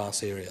middle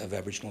class area of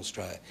Aboriginal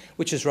Australia,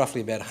 which is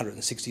roughly about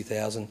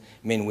 160,000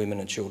 men, women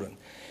and children.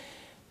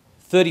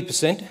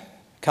 30%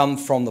 come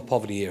from the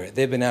poverty area.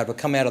 They've been able to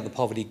come out of the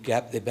poverty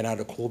gap, they've been able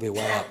to claw their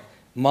way up.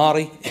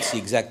 Māori, it's the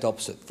exact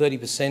opposite.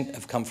 30%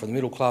 have come from the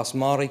middle class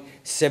Māori,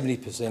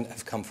 70%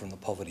 have come from the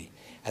poverty.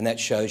 And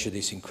that shows you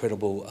this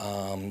incredible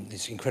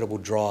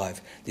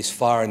drive, this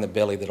fire in the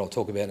belly that I'll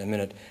talk about in a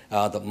minute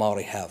that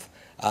Māori have,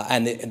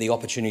 and the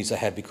opportunities they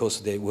have because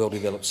of their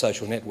well-developed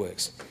social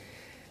networks.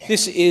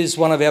 This is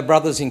one of our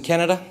brothers in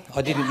Canada.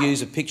 I didn't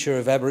use a picture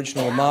of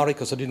Aboriginal or Māori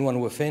because I didn't want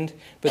to offend,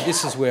 but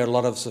this is where a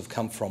lot of us have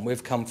come from.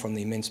 We've come from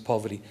the immense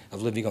poverty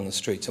of living on the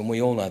streets, and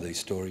we all know these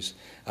stories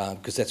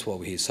because that's why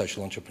we're here,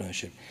 social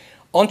entrepreneurship.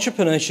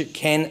 Entrepreneurship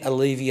can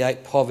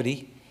alleviate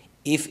poverty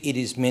if it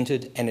is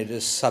mentored and it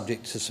is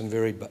subject to some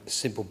very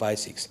simple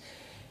basics.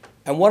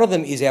 And one of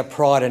them is our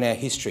pride and our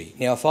history.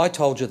 Now, if I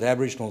told you that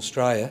Aboriginal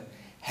Australia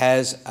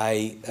has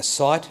a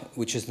site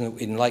which is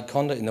in Lake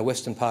Condah in the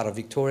western part of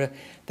Victoria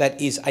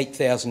that is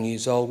 8,000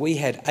 years old. We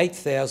had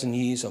 8,000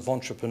 years of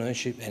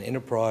entrepreneurship and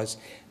enterprise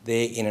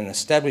there in an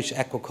established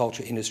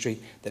aquaculture industry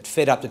that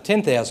fed up to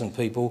 10,000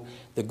 people,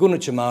 the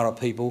Gunatjamara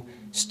people,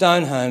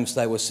 stone homes.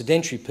 They were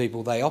sedentary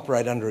people. They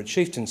operate under a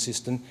chieftain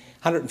system.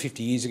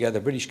 150 years ago,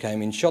 the British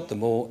came in, shot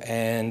them all,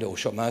 or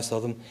shot most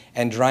of them,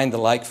 and drained the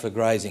lake for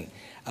grazing.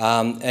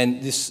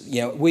 And this,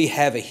 we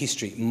have a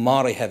history,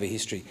 Māori have a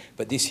history,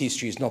 but this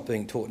history is not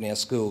being taught in our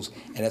schools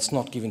and it's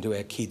not given to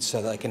our kids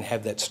so they can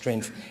have that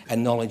strength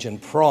and knowledge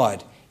and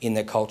pride in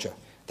their culture.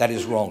 That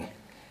is wrong.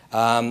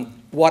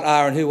 What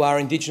are and who are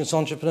Indigenous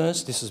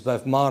entrepreneurs? This is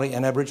both Māori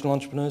and Aboriginal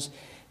entrepreneurs.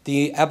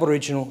 The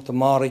Aboriginal, the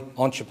Māori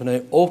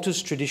entrepreneur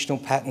alters traditional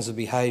patterns of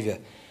behaviour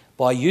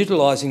by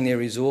utilising their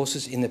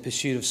resources in the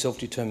pursuit of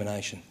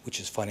self-determination, which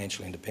is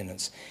financial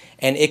independence,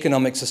 and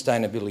economic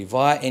sustainability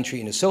via entry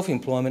into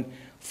self-employment,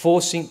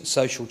 forcing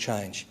social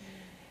change.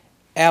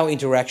 our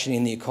interaction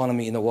in the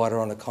economy, in the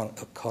wider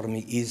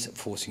economy, is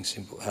forcing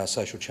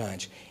social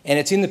change. And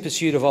it's in the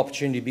pursuit of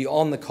opportunity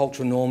beyond the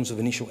cultural norms of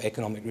initial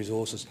economic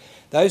resources.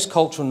 Those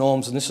cultural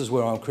norms, and this is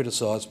where I'm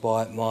criticised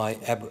by my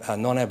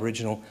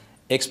non-Aboriginal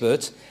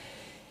experts,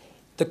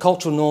 the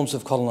cultural norms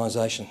of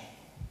colonisation.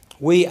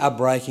 We are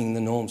breaking the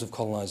norms of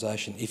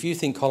colonisation. If you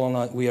think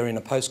we are in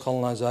a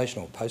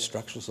post-colonisation or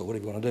post-structuralist or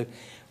whatever you want to do,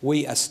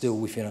 we are still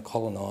within a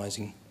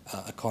colonising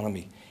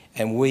economy.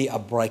 And we are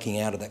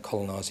breaking out of that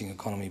colonising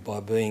economy by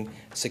being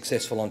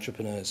successful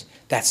entrepreneurs.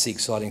 That's the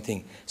exciting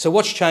thing. So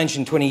what's changed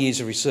in 20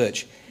 years of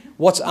research?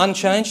 What's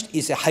unchanged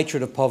is a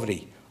hatred of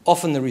poverty,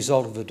 often the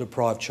result of a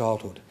deprived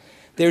childhood.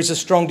 There is a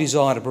strong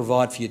desire to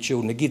provide for your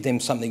children, to give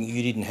them something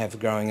you didn't have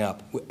growing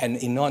up. And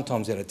in 9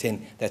 times out of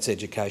 10, that's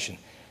education.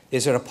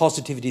 There's a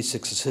positivity to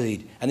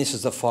succeed, and this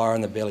is the fire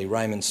in the belly.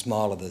 Raymond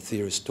Smiler, the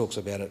theorist, talks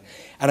about it.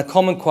 And a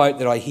common quote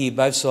that I hear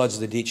both sides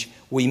of the ditch: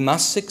 we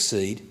must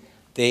succeed,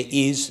 there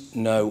is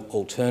no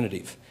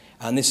alternative.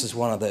 And this is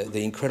one of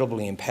the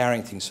incredibly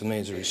empowering things for me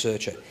as a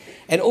researcher.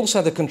 And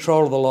also the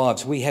control of the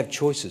lives. We have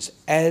choices.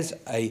 As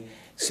a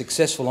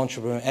successful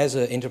entrepreneur, as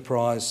an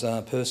enterprise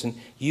person,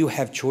 you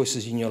have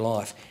choices in your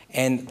life.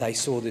 And they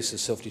saw this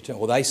as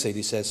self-determination, or they see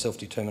this as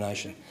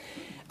self-determination.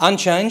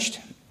 Unchanged,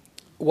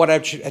 what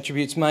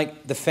attributes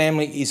make? The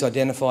family is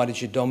identified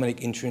as your dominant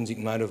intrinsic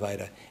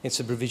motivator. It's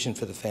a provision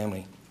for the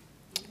family.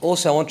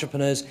 Also,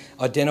 entrepreneurs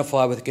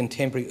identify with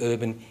contemporary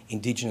urban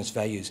Indigenous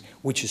values,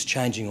 which is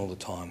changing all the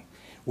time.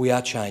 We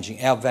are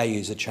changing. Our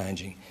values are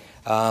changing.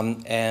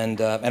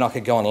 And I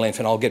could go on length,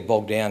 and I'll get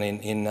bogged down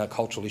in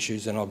cultural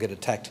issues, and I'll get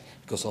attacked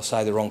because I'll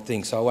say the wrong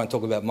thing, so I won't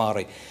talk about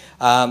Māori.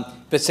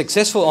 But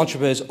successful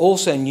entrepreneurs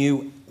also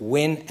knew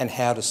when and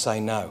how to say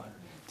no.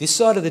 This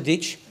side of the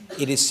ditch,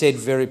 it is said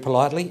very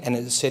politely, and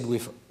it is said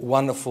with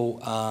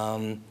wonderful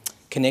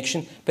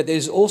connection, but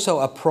there's also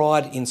a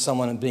pride in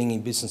someone being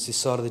in business this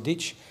side of the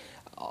ditch.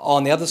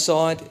 On the other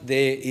side,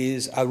 there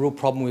is a real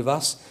problem with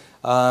us.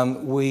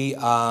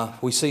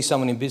 We see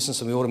someone in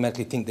business and we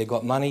automatically think they've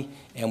got money,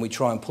 and we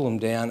try and pull them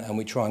down, and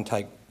we try and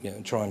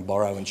try and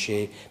borrow and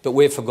share, but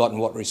we've forgotten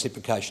what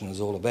reciprocation is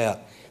all about.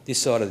 This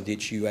side of the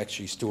ditch, you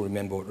actually still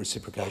remember what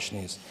reciprocation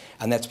is,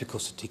 and that's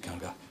because of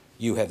tikanga.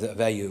 You have a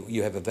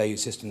value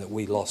system that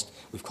we lost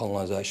with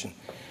colonisation.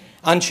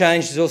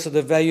 Unchanged is also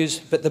the values,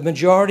 but the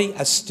majority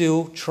are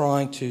still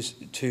trying to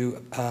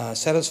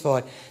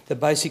satisfy the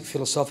basic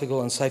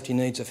philosophical and safety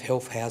needs of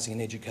health, housing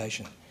and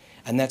education.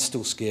 And that's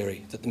still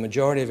scary, that the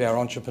majority of our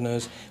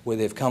entrepreneurs,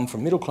 whether they've come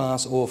from middle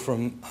class or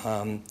from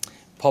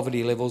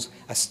poverty levels,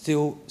 are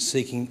still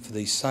seeking for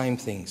these same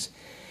things.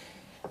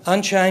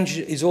 Unchanged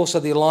is also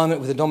the alignment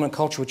with the dominant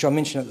culture, which I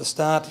mentioned at the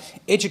start.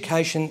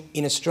 Education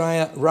in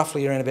Australia,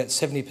 roughly around about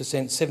 70%,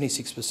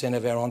 76%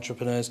 of our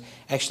entrepreneurs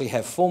actually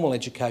have formal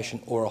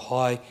education or a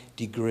high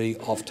degree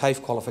of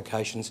TAFE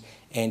qualifications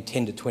and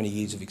 10 to 20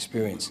 years of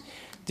experience.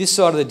 This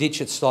side of the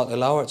ditch, it's slightly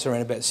lower. It's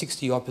around about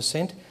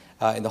 60-odd%,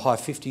 in the high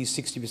 50s,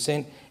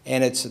 60%,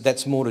 and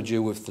that's more to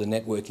do with the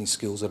networking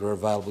skills that are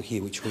available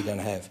here, which we don't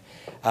have.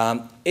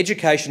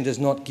 Education does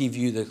not give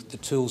you the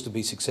tools to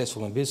be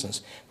successful in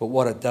business, but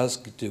what it does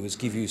do is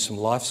give you some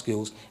life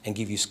skills and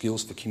give you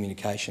skills for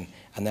communication,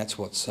 and that's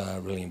what's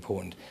really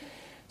important.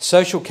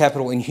 Social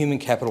capital and human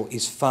capital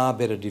is far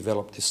better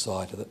developed this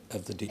side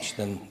of the ditch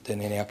than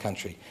in our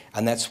country,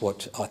 and that's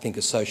what I think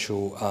as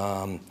social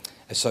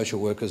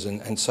workers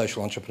and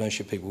social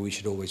entrepreneurship people, we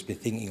should always be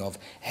thinking of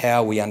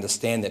how we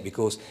understand that,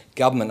 because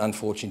government,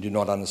 unfortunately, do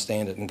not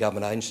understand it, and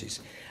government agencies.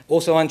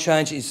 Also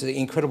unchanged is the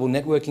incredible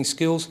networking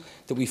skills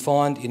that we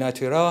find in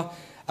Aotearoa,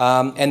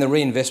 and the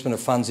reinvestment of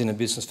funds in a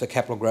business for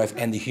capital growth,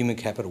 and the human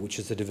capital, which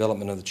is the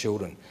development of the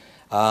children.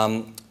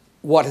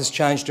 What has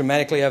changed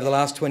dramatically over the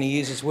last 20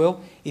 years as well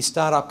is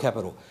start-up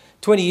capital.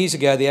 20 years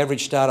ago, the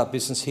average start-up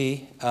business here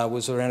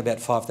was around about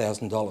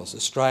 $5,000.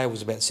 Australia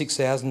was about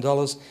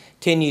 $6,000.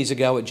 10 years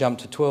ago, it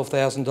jumped to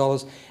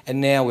 $12,000, and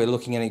now we're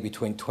looking at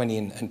between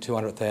 $20,000 and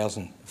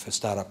 $200,000 for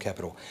start-up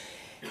capital.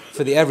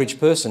 For the average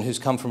person who's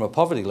come from a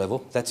poverty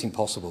level, that's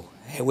impossible.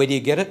 Where do you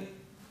get it?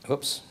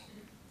 Oops,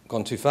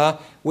 gone too far.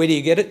 Where do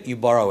you get it? You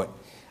borrow it.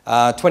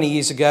 20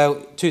 years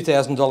ago,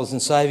 $2,000 in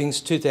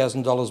savings,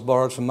 $2,000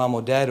 borrowed from mum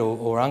or dad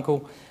or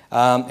uncle,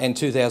 and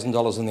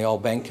 $2,000 in the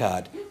old bank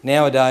card.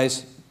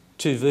 Nowadays,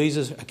 2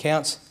 Visa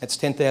accounts, that's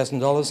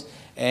 $10,000,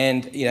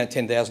 and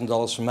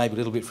 $10,000 from maybe a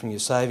little bit from your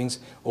savings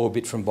or a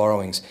bit from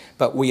borrowings.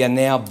 But we are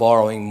now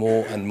borrowing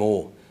more and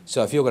more.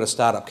 So if you've got a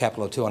start-up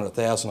capital of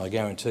 $200,000, I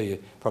guarantee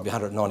you probably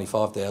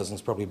 $195,000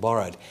 is probably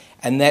borrowed.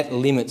 And that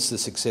limits the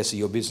success of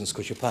your business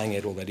because you're paying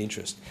out all that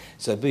interest.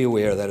 So be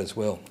aware of that as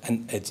well.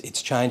 And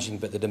it's changing,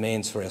 but the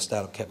demands for our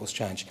start-up capitals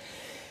change.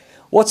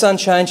 What's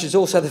unchanged is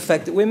also the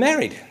fact that we're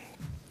married.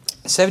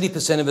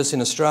 70% of us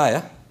in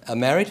Australia are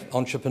married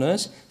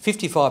entrepreneurs,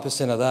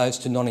 55% of those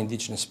to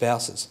non-Indigenous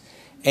spouses.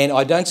 And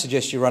I don't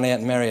suggest you run out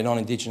and marry a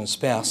non-Indigenous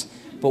spouse,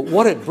 but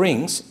what it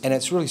brings, and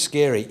it's really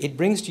scary, it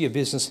brings to your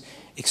business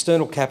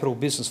external capital,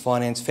 business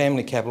finance,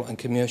 family capital and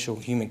commercial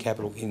human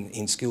capital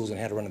in skills and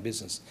how to run a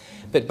business.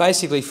 But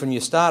basically from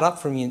your start-up,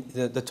 from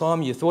the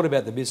time you thought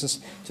about the business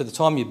to the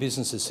time your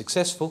business is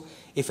successful,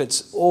 if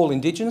it's all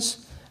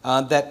Indigenous,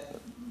 that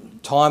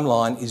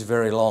timeline is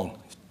very long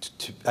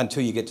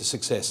until you get to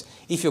success.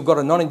 If you've got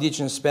a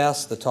non-Indigenous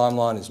spouse, the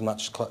timeline is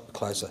much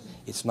closer.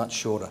 It's much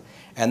shorter.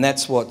 And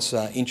that's what's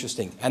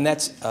interesting. And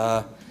that's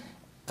a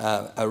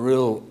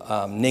real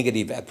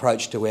negative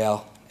approach to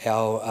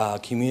our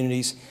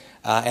communities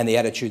and the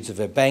attitudes of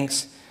our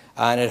banks.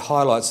 And it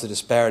highlights the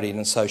disparity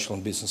in social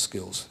and business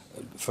skills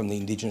from the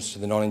Indigenous to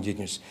the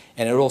non-Indigenous.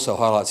 And it also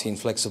highlights the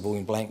inflexible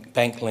in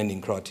bank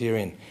lending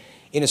criterion.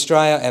 In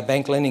Australia, our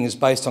bank lending is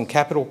based on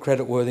capital,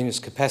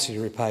 creditworthiness, capacity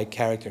to repay,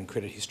 character and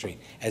credit history,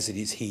 as it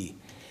is here.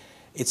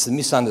 It's the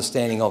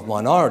misunderstanding of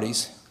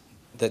minorities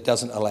that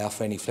doesn't allow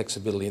for any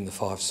flexibility in the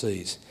 5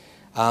 Cs.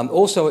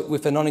 Also,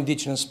 with a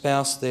non-Indigenous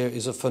spouse, there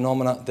is a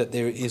phenomena that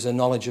there is a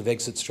knowledge of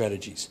exit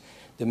strategies.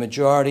 The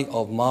majority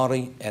of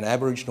Māori and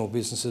Aboriginal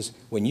businesses,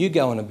 when you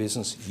go in a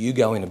business, you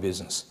go in a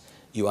business.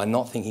 You are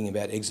not thinking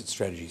about exit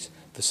strategies.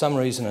 For some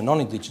reason, a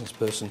non-Indigenous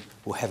person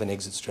will have an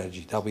exit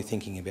strategy. They'll be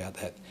thinking about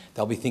that.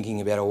 They'll be thinking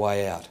about a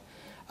way out.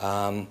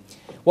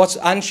 What's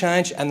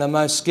unchanged and the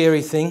most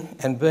scary thing,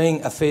 and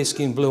being a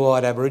fair-skinned,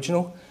 blue-eyed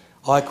Aboriginal,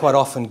 I quite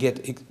often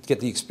get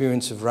the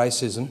experience of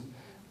racism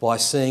by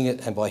seeing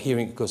it and by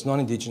hearing it, because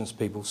non-Indigenous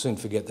people soon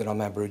forget that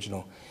I'm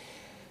Aboriginal.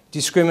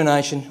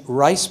 Discrimination,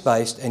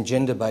 race-based and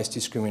gender-based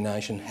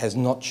discrimination, has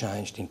not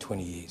changed in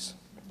 20 years.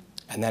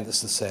 And that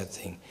is the sad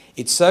thing.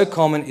 It's so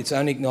common, it's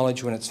only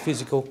acknowledged when it's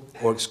physical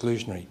or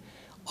exclusionary.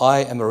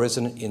 I am a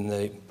resident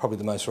in probably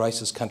the most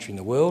racist country in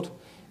the world,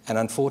 and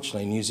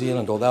unfortunately New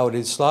Zealand, although it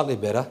is slightly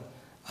better,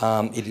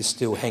 it is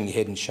still hang your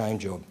head and shame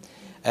job.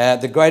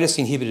 The greatest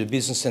inhibitor of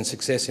business and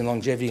success in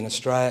longevity in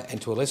Australia, and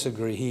to a lesser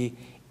degree here,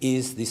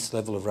 is this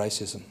level of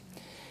racism.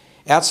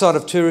 Outside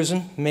of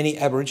tourism, many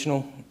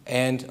Aboriginal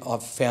and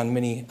I've found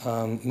many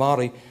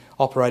Māori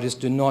operators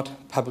do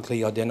not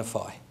publicly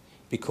identify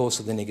because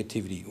of the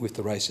negativity with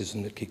the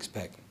racism that kicks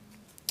back.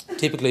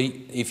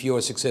 Typically, if you're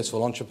a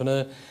successful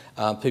entrepreneur,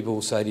 people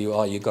will say to you,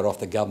 oh, you got off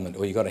the government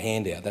or you got a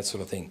handout, that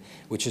sort of thing,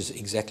 which is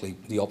exactly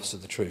the opposite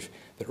of the truth.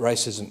 But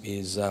racism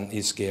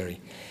is scary.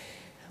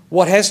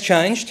 What has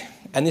changed,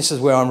 and this is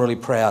where I'm really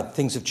proud,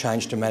 things have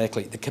changed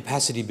dramatically. The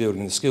capacity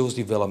building, the skills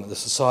development, the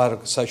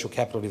societal, social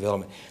capital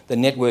development, the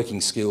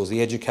networking skills,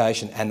 the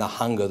education and the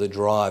hunger, the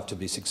drive to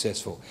be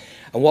successful.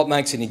 And what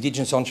makes an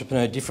Indigenous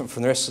entrepreneur different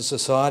from the rest of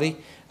society?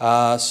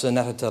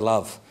 Sanatata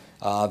love.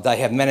 They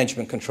have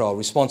management control,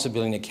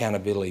 responsibility and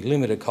accountability,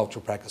 limited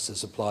cultural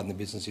practices applied in the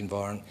business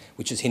environment,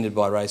 which is hindered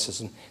by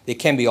racism. There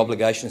can be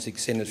obligations to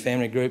extended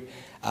family group.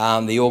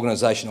 The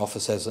organisation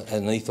offers as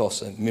an ethos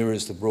that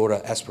mirrors the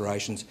broader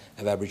aspirations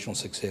of Aboriginal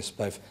success,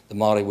 both the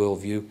Māori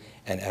worldview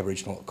and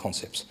Aboriginal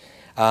concepts.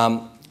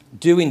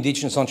 Do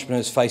Indigenous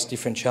entrepreneurs face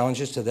different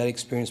challenges to that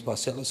experienced by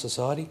settler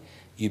society?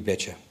 You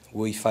betcha.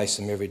 We face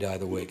them every day of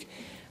the week.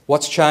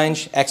 What's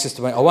changed? Access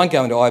to... I won't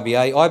go into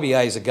IBA.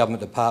 IBA is a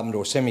government department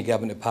or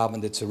semi-government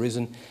department that's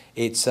arisen.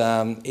 It's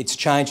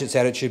changed its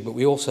attitude, but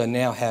we also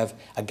now have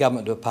a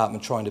government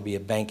department trying to be a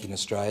bank in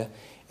Australia,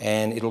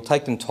 and it'll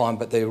take them time,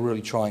 but they're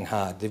really trying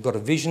hard. They've got a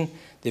vision,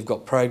 they've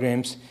got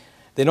programs.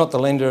 They're not the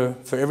lender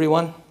for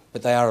everyone,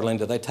 but they are a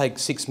lender. They take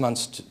 6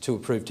 months to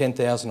approve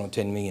 10,000 or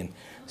 10 million.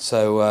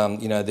 So,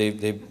 you know,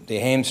 they're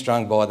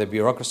hamstrung by the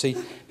bureaucracy,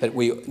 but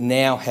we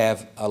now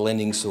have a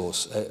lending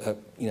source,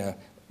 you know,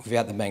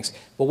 without the banks.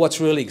 But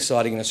what's really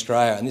exciting in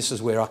Australia, and this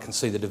is where I can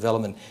see the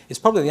development, is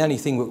probably the only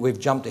thing that we've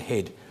jumped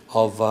ahead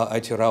of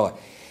Aotearoa.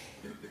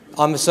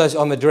 I'm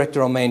a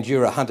director on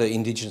Mandurah Hunter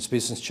Indigenous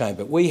Business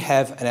Chamber. We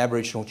have an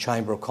Aboriginal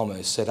Chamber of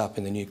Commerce set up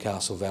in the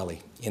Newcastle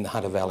Valley, in the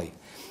Hunter Valley.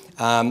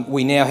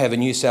 We now have a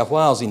New South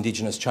Wales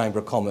Indigenous Chamber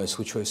of Commerce,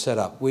 which we've set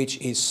up, which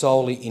is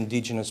solely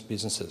Indigenous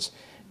businesses.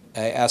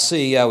 Our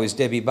CEO is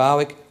Debbie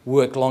Barwick,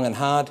 worked long and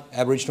hard,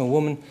 Aboriginal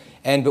woman,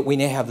 but we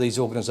now have these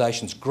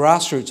organisations,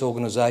 grassroots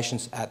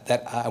organisations,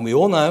 and we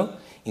all know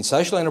in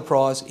social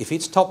enterprise, if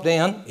it's top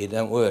down, it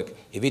don't work.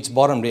 If it's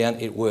bottom down,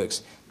 it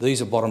works.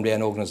 These are bottom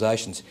down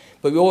organisations.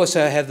 But we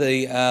also have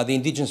the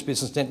Indigenous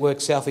Business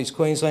Network, South East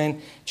Queensland,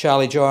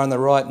 Charlie Jai on the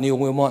right, Neil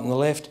Wilmot on the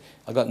left.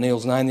 I got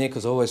Neil's name there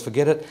because I always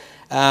forget it.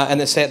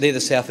 And they're the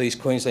South East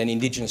Queensland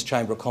Indigenous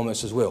Chamber of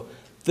Commerce as well.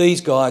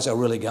 These guys are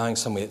really going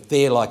somewhere.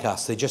 They're like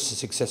us. They're just as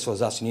successful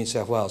as us in New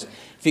South Wales.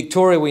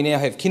 Victoria, we now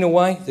have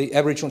Kinaway, the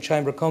Aboriginal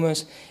Chamber of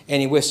Commerce,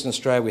 and in Western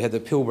Australia we have the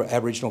Pilbara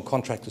Aboriginal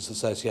Contractors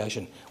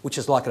Association, which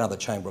is like another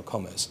Chamber of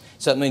Commerce.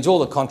 So it means all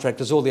the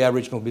contractors, all the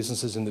Aboriginal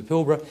businesses in the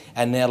Pilbara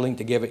are now linked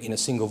together in a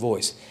single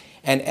voice.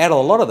 And out of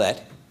a lot of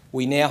that,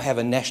 we now have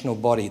a national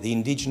body, the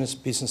Indigenous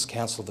Business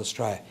Council of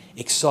Australia.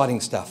 Exciting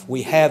stuff.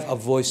 We have a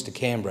voice to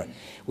Canberra.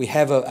 We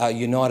have a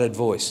united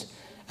voice.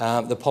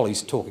 The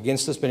Pollies talk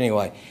against us, but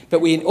anyway.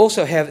 But we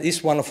also have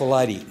this wonderful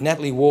lady,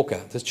 Natalie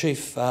Walker, the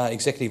Chief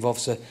Executive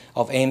Officer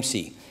of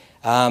AMC.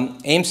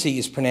 AMC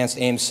is pronounced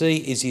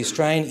AMC, is the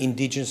Australian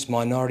Indigenous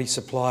Minority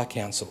Supplier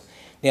Council.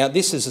 Now,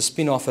 this is a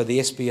spin-off of the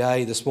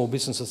SBA, the Small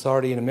Business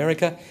Authority in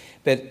America,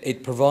 but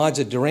it provides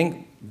a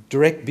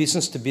direct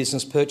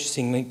business-to-business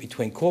purchasing link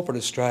between corporate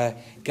Australia,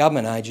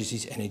 government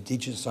agencies and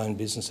Indigenous-owned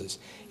businesses.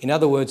 In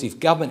other words, if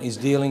government is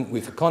dealing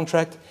with a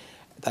contract,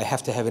 they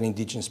have to have an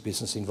Indigenous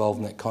business involved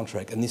in that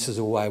contract, and this is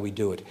the way we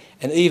do it.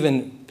 And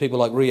even people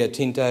like Rio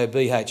Tinto,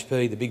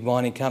 BHP, the big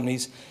mining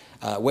companies,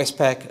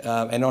 Westpac,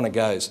 and on it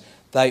goes,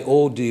 they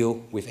all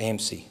deal with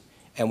AMSI.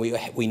 And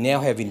we now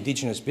have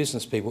Indigenous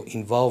business people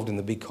involved in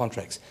the big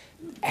contracts.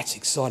 That's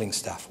exciting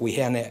stuff. We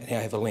now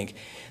have a link.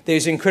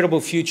 There's an incredible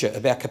future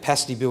about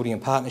capacity building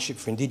and partnership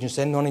for Indigenous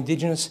and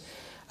non-Indigenous.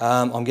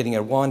 I'm getting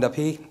a wind up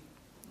here.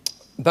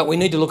 But we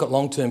need to look at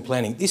long-term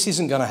planning. This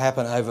isn't going to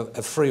happen over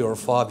a 3 or a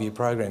 5-year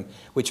program,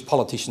 which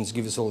politicians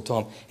give us all the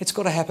time. It's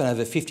got to happen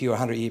over 50 or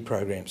 100-year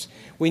programs.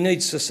 We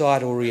need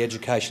societal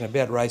re-education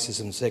about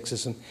racism and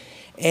sexism.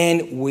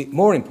 And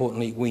more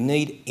importantly, we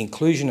need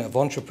inclusion of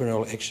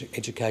entrepreneurial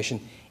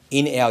education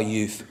in our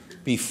youth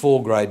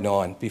before grade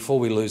 9, before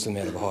we lose them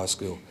out of high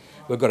school.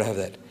 We've got to have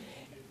that.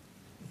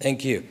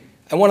 Thank you.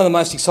 And one of the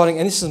most exciting,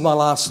 and this is my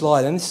last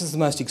slide, and this is the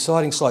most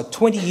exciting slide.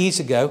 20 years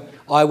ago,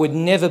 I would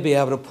never be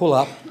able to pull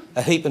up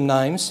a heap of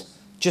names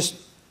just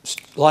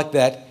like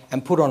that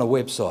and put on a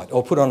website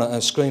or put on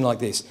a screen like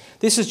this.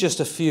 This is just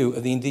a few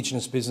of the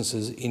Indigenous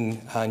businesses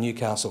in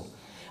Newcastle.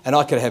 And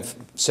I could have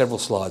several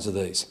slides of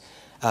these.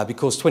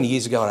 Because 20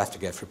 years ago I'd have to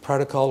go through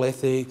protocol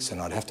ethics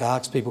and I'd have to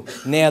ask people.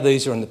 Now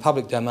these are in the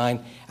public domain,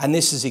 and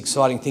this is the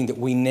exciting thing that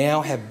we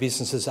now have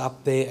businesses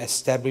up there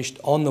established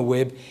on the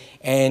web,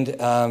 and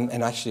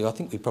actually I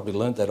think we probably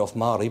learnt that off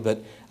Māori,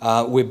 but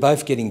we're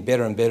both getting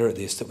better and better at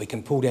this, that we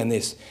can pull down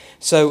this.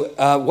 So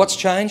what's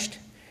changed?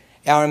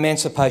 Our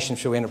emancipation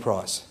through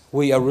enterprise.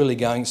 We are really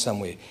going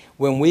somewhere.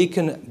 When we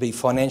can be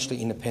financially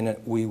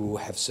independent, we will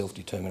have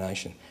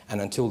self-determination,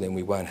 and until then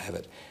we won't have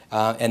it.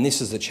 And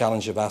this is the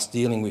challenge of us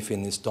dealing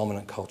within this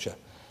dominant culture.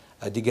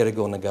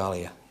 Digerigo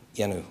Nagalia.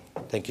 Yanu.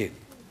 Thank you.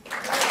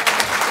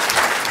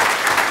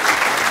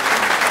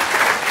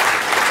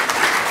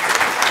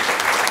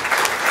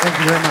 Thank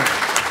you very much.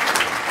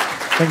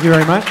 Thank you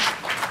very much.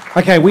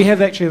 Okay, we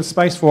have actually the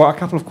space for a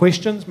couple of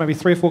questions, maybe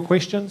 3 or 4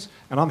 questions,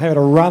 and I'm having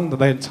to run the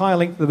entire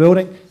length of the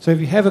building. So if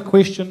you have a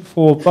question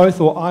for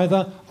both or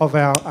either of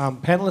our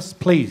panellists,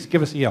 please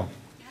give us a yell.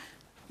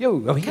 Yo,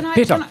 over here.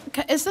 Peter.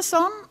 Is this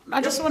on?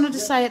 I just wanted to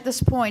say at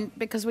this point,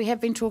 because we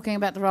have been talking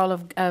about the role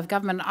of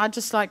government, I'd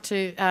just like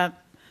to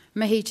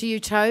mihi to you,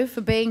 Tau, for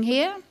being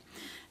here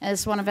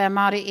as one of our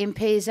Māori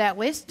MPs out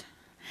west.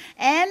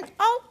 And,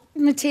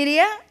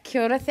 Materia,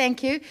 kia ora,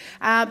 thank you,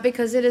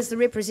 because it is the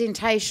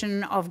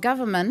representation of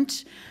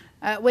government,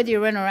 whether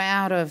you're in or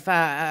out of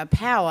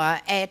power,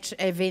 at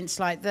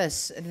events like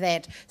this.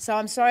 So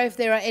I'm sorry if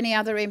there are any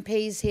other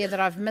MPs here that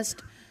I've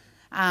missed,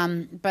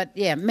 but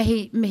yeah,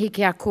 mihi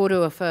kia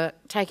korua for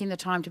taking the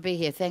time to be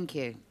here. Thank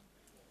you.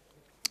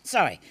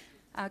 Sorry.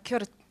 Kia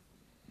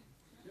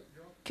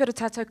ora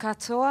tātou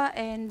katoa,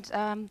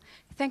 and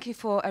thank you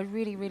for a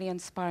really, really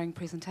inspiring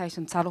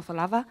presentation. Talofa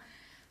lava.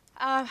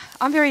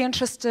 I'm very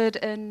interested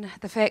in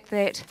the fact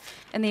that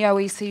in the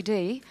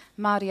OECD,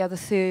 Māori are the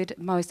 3rd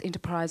most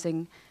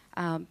enterprising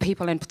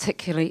people, and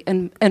particularly,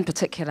 in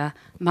particular,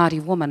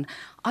 Māori women.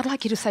 I'd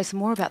like you to say some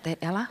more about that,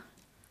 Ella.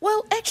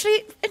 Well,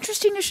 actually,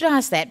 interesting you should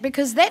ask that,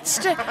 because that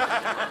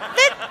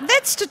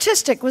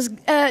statistic was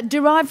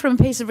derived from a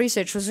piece of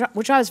research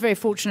which I was very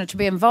fortunate to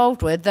be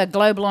involved with, the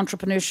Global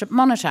Entrepreneurship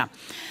Monitor.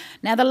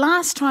 Now, the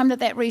last time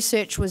that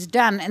research was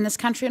done in this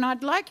country, and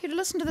I'd like you to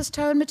listen to this,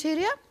 Tau and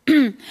Materia,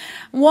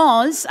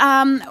 was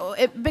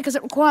because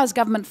it requires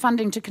government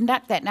funding to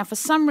conduct that. Now, for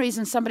some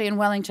reason, somebody in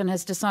Wellington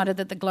has decided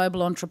that the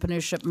Global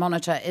Entrepreneurship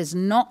Monitor is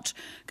not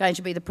going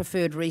to be the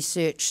preferred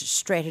research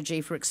strategy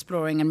for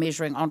exploring and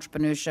measuring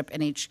entrepreneurship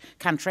in each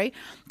country.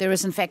 There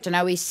is, in fact, an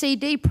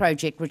OECD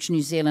project which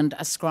New Zealand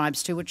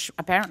ascribes to, which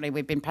apparently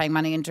we've been paying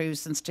money into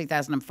since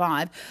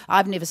 2005.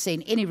 I've never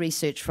seen any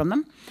research from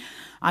them.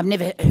 I've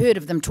never heard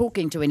of them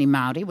talking to any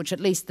Māori, which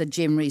at least the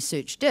GEM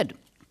research did.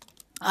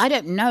 I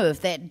don't know if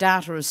that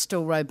data is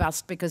still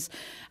robust, because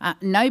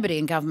nobody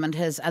in government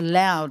has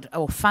allowed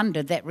or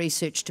funded that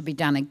research to be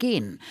done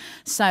again.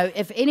 So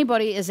if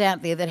anybody is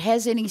out there that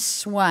has any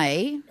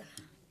sway,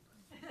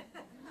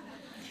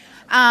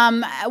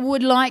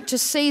 would like to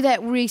see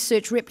that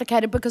research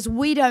replicated, because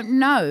we don't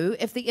know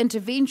if the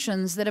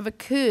interventions that have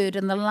occurred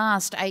in the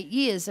last 8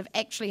 years have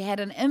actually had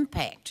an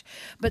impact.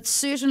 But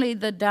certainly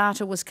the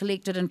data was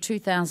collected in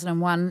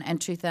 2001 and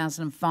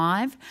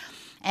 2005.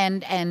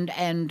 And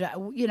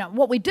you know,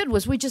 what we did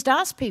was we just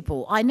asked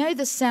people. I know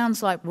this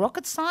sounds like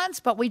rocket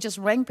science, but we just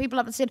rang people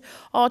up and said,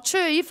 "Oh,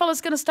 are you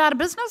fellas going to start a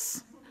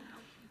business?"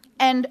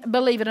 And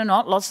believe it or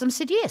not, lots of them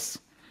said yes.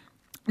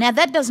 Now,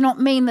 that does not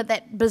mean that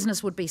that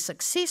business would be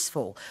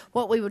successful.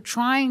 What we were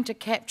trying to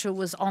capture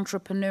was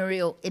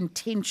entrepreneurial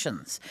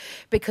intentions,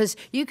 because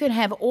you can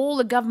have all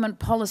the government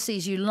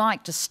policies you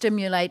like to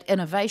stimulate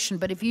innovation,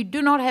 but if you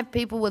do not have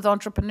people with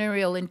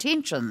entrepreneurial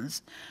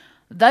intentions,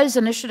 those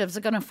initiatives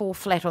are going to fall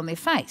flat on their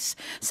face.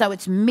 So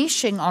it's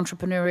meshing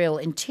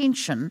entrepreneurial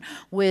intention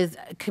with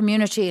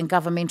community and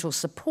governmental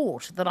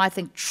support that I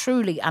think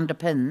truly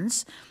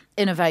underpins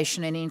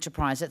innovation and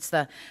enterprise. It's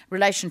the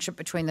relationship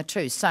between the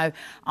two. So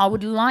I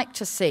would like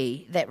to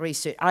see that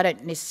research. I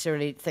don't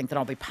necessarily think that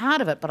I'll be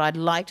part of it, but I'd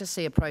like to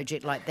see a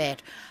project like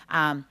that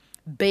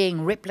being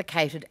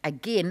replicated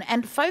again,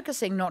 and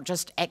focusing not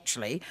just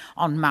actually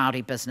on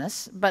Māori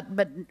business, but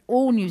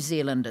all New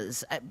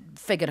Zealanders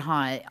figured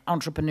high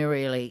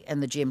entrepreneurially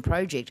in the GEM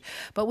project.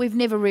 But we've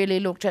never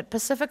really looked at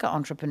Pacifica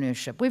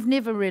entrepreneurship. We've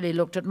never really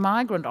looked at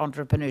migrant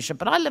entrepreneurship.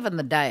 But I live in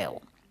the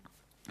Dale.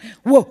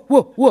 Whoa,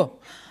 whoa, whoa.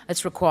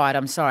 It's required,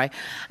 I'm sorry.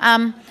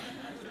 And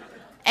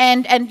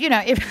you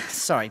know,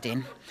 sorry,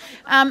 Den.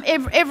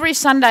 Every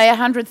Sunday,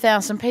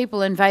 100,000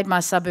 people invade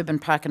my suburb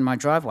and park in my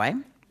driveway.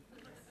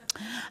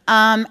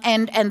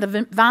 And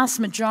the vast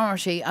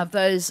majority of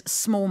those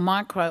small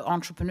micro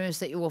entrepreneurs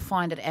that you will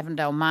find at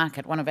Avondale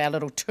Market, one of our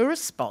little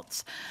tourist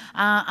spots,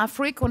 are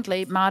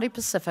frequently Māori,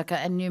 Pacifica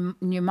and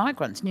new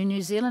migrants,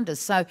 New Zealanders.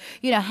 So,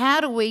 you know,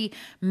 how do we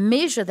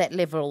measure that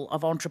level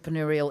of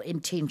entrepreneurial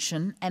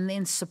intention and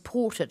then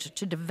support it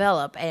to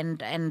develop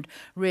and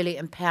really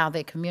empower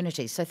their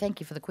communities? So thank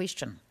you for the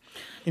question.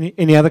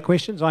 Any other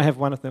questions? I have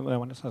one if I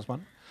want to ask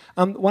one.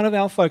 One of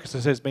our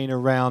focuses has been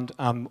around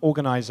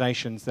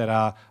organisations that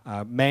are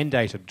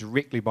mandated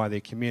directly by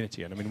their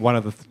community. And I mean, one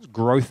of the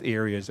growth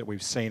areas that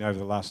we've seen over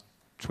the last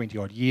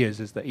 20-odd years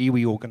is the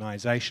iwi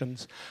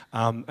organisations.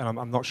 And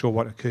I'm not sure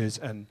what occurs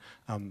in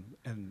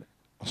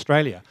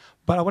Australia.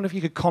 But I wonder if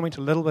you could comment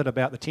a little bit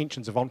about the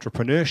tensions of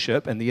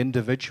entrepreneurship and the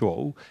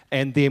individual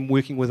and them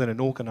working within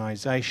an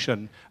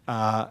organisation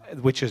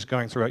which is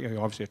going through, you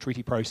know, obviously a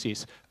treaty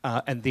process,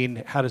 and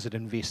then how does it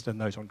invest in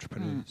those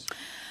entrepreneurs?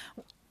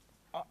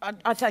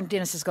 I think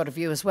Dennis has got a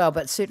view as well,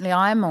 but certainly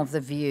I am of the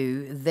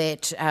view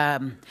that,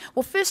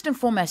 well, first and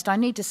foremost, I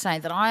need to say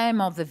that I am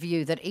of the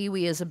view that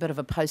iwi is a bit of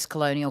a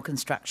post-colonial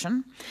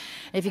construction.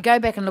 If you go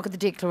back and look at the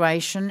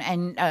Declaration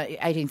and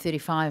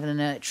 1835 and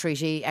the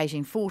Treaty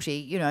 1840,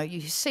 you know,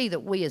 you see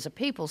that we as a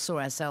people saw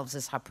ourselves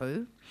as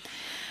hapu.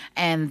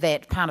 And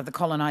that part of the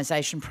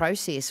colonisation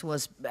process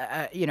was,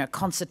 you know,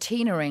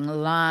 concertinaing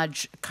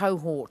large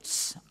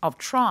cohorts of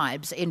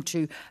tribes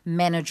into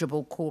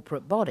manageable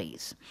corporate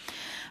bodies.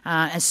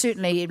 And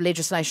certainly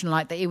legislation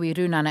like the Iwi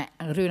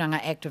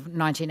Runanga Act of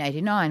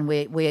 1989,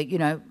 where you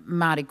know,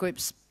 Māori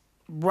groups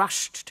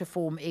rushed to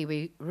form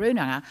iwi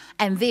runanga,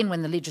 and then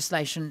when the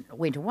legislation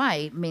went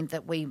away, meant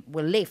that we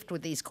were left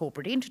with these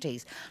corporate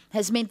entities,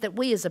 has meant that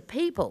we as a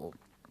people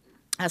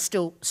are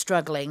still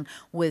struggling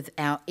with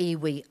our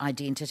iwi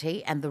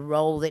identity and the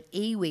role that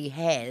iwi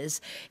has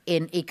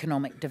in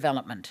economic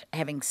development.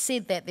 Having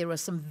said that, there are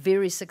some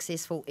very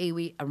successful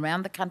iwi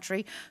around the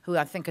country who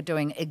I think are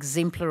doing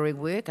exemplary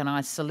work, and I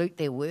salute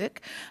their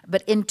work.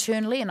 But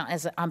internally, and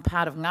as I'm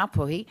part of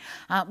Ngāpuhi,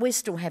 we're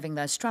still having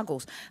those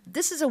struggles.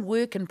 This is a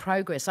work in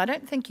progress. I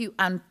don't think you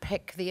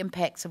unpick the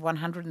impacts of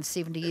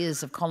 170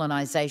 years of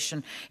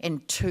colonisation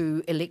in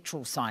 2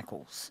 electoral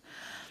cycles,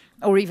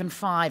 or even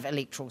 5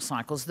 electoral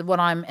cycles. What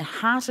I'm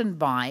heartened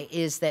by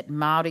is that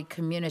Māori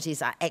communities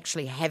are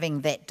actually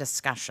having that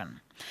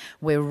discussion.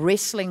 We're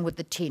wrestling with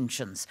the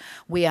tensions.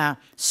 We are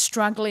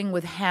struggling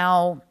with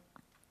how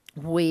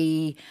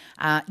we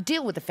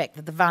deal with the fact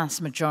that the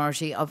vast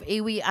majority of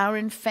iwi are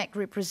in fact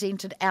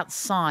represented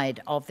outside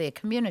of their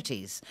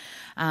communities.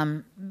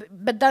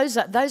 But those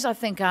I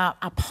think are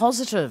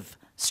positive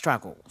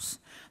struggles.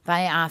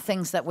 They are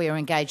things that we are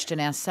engaged in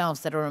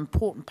ourselves that are an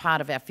important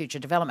part of our future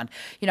development.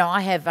 You know,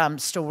 I have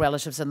still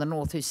relatives in the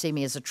north who see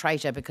me as a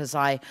traitor because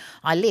I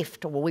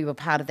left, or we were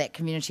part of that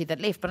community that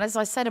left. But as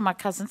I say to my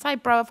cousins, hey,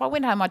 bro, if I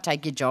went home, I'd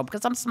take your job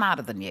because I'm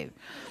smarter than you.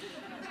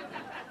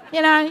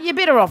 You know, you're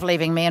better off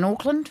leaving me in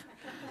Auckland.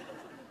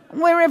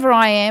 Wherever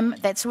I am,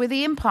 that's where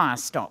the empire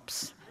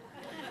stops.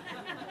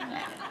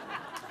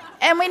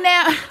 And we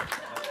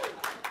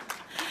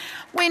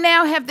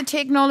now have the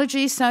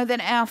technology so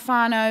that our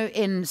whānau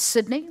in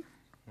Sydney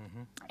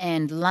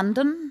and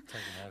London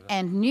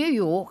and New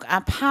York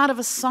are part of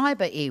a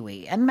cyber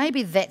iwi, and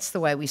maybe that's the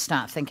way we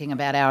start thinking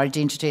about our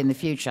identity in the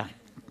future.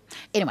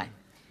 Anyway.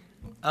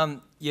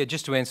 Yeah,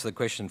 just to answer the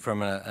question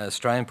from an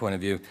Australian point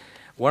of view,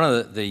 one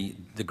of the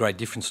great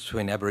differences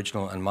between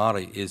Aboriginal and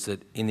Māori is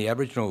that in the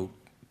Aboriginal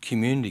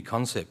community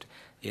concept,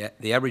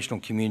 the Aboriginal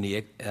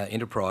community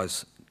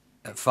enterprise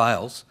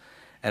fails.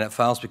 And it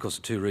fails because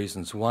of 2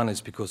 reasons. One is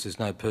because there's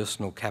no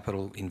personal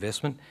capital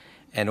investment,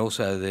 and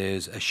also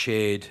there's a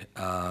shared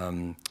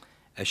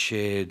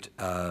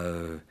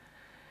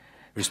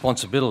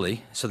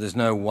responsibility. So there's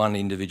no one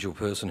individual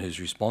person who's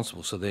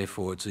responsible. So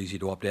therefore, it's easy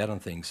to opt out on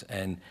things.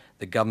 And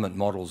the government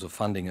models of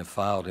funding have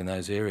failed in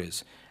those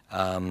areas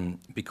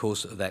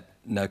because of that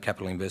no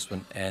capital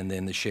investment, and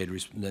then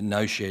the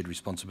no shared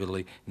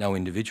responsibility, no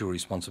individual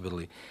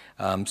responsibility.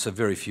 So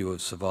very few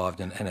have survived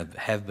and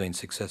have been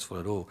successful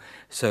at all.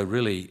 So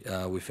really,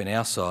 within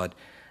our side,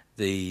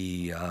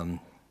 the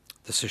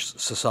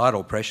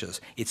societal pressures,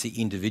 it's the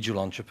individual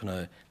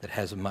entrepreneur that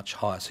has a much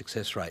higher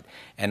success rate.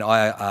 And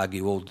I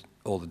argue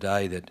all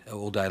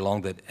day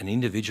long, that an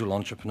individual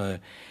entrepreneur,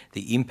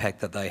 the impact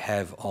that they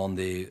have on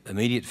their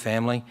immediate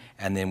family,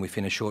 and then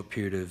within a short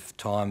period of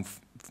time,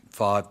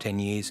 5, 10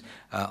 years,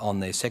 on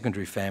their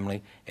secondary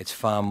family, it's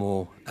far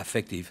more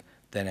effective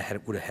than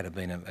it would have had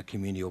been a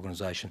community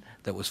organisation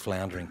that was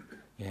floundering.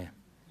 Yeah.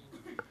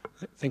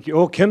 Thank you.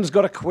 Oh, Kim's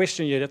got a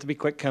question. You'd have to be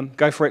quick, Kim.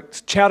 Go for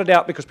it. Shout it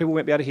out because people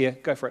won't be able to hear.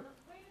 Go for it.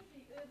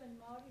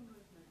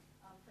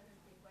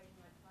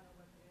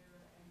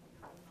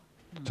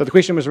 So the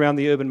question was around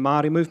the urban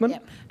Māori movement?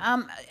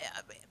 Yep.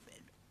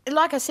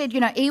 Like I said,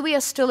 iwi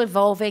are still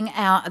evolving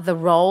the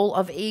role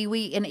of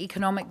iwi in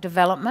economic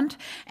development,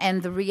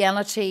 and the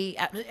reality,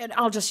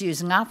 I'll just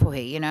use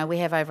Ngāpuhi, we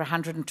have over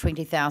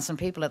 120,000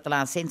 people at the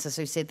last census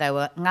who said they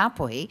were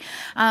Ngāpuhi,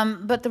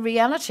 but the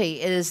reality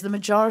is the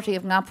majority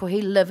of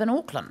Ngāpuhi live in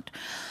Auckland.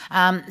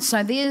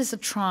 So there's a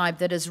tribe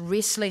that is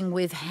wrestling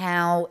with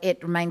how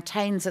it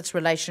maintains its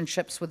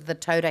relationships with the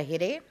Taura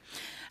Here,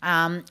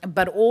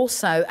 but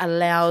also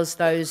allows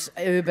those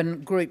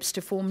urban groups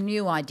to form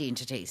new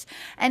identities.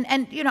 And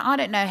I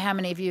don't know how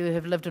many of you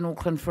have lived in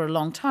Auckland for a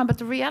long time, but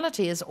the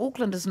reality is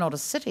Auckland is not a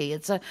city.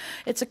 It's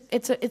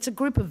a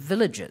group of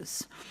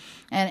villages.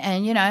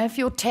 And if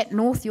you're Tat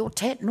North, you're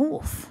Tat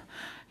North.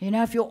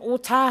 If you're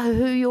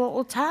Otahuhu,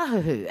 you're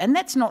Otahuhu. And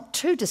that's not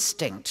too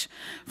distinct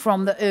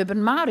from the urban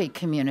Māori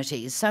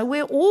communities. So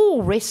we're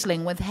all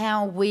wrestling with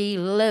how we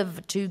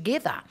live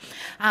together.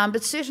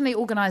 But certainly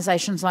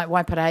organisations like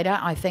Waipareira,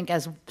 I think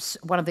as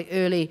one of the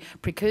early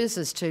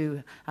precursors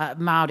to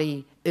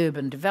Māori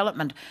urban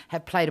development,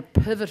 have played a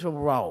pivotal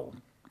role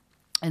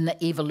in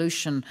the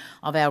evolution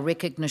of our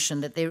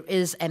recognition that there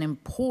is an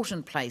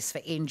important place for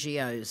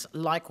NGOs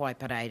like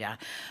Waipareira,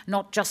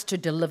 not just to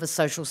deliver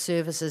social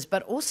services,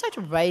 but also to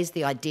raise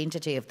the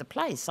identity of the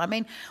place. I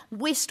mean,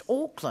 West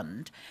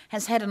Auckland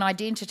has had an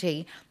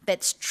identity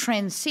that's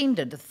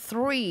transcended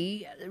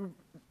 3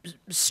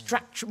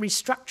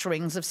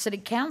 restructurings of city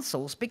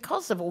councils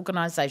because of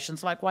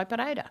organisations like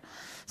Waipareira.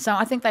 So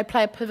I think they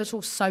play a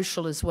pivotal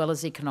social as well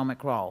as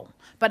economic role.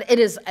 But it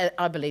is,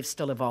 I believe,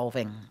 still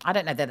evolving. I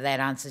don't know that that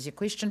answers your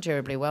question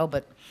terribly well,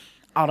 but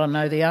I don't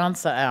know the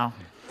answer, Al.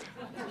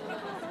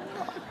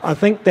 I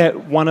think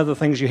that one of the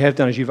things you have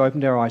done is you've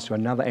opened our eyes to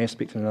another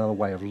aspect and another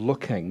way of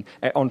looking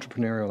at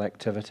entrepreneurial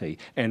activity.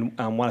 And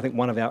I think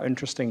one of our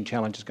interesting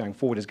challenges going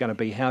forward is going to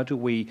be how do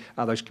we,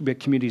 those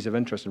communities of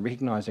interest and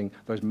recognising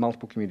those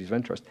multiple communities of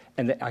interest,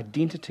 and that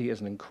identity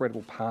is an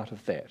incredible part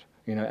of that.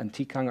 And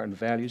tikanga and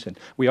values. And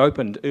we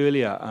opened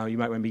earlier, you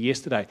might remember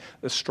yesterday,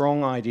 the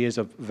strong ideas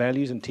of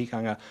values and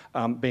tikanga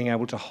being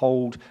able to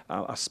hold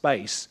a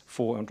space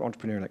for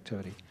entrepreneurial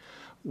activity.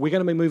 We're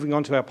going to be moving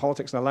on to our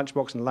politics and our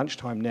lunchbox and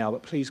lunchtime now,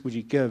 but please would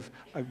you give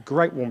a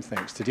great warm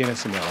thanks to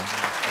Dennis and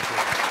Ella.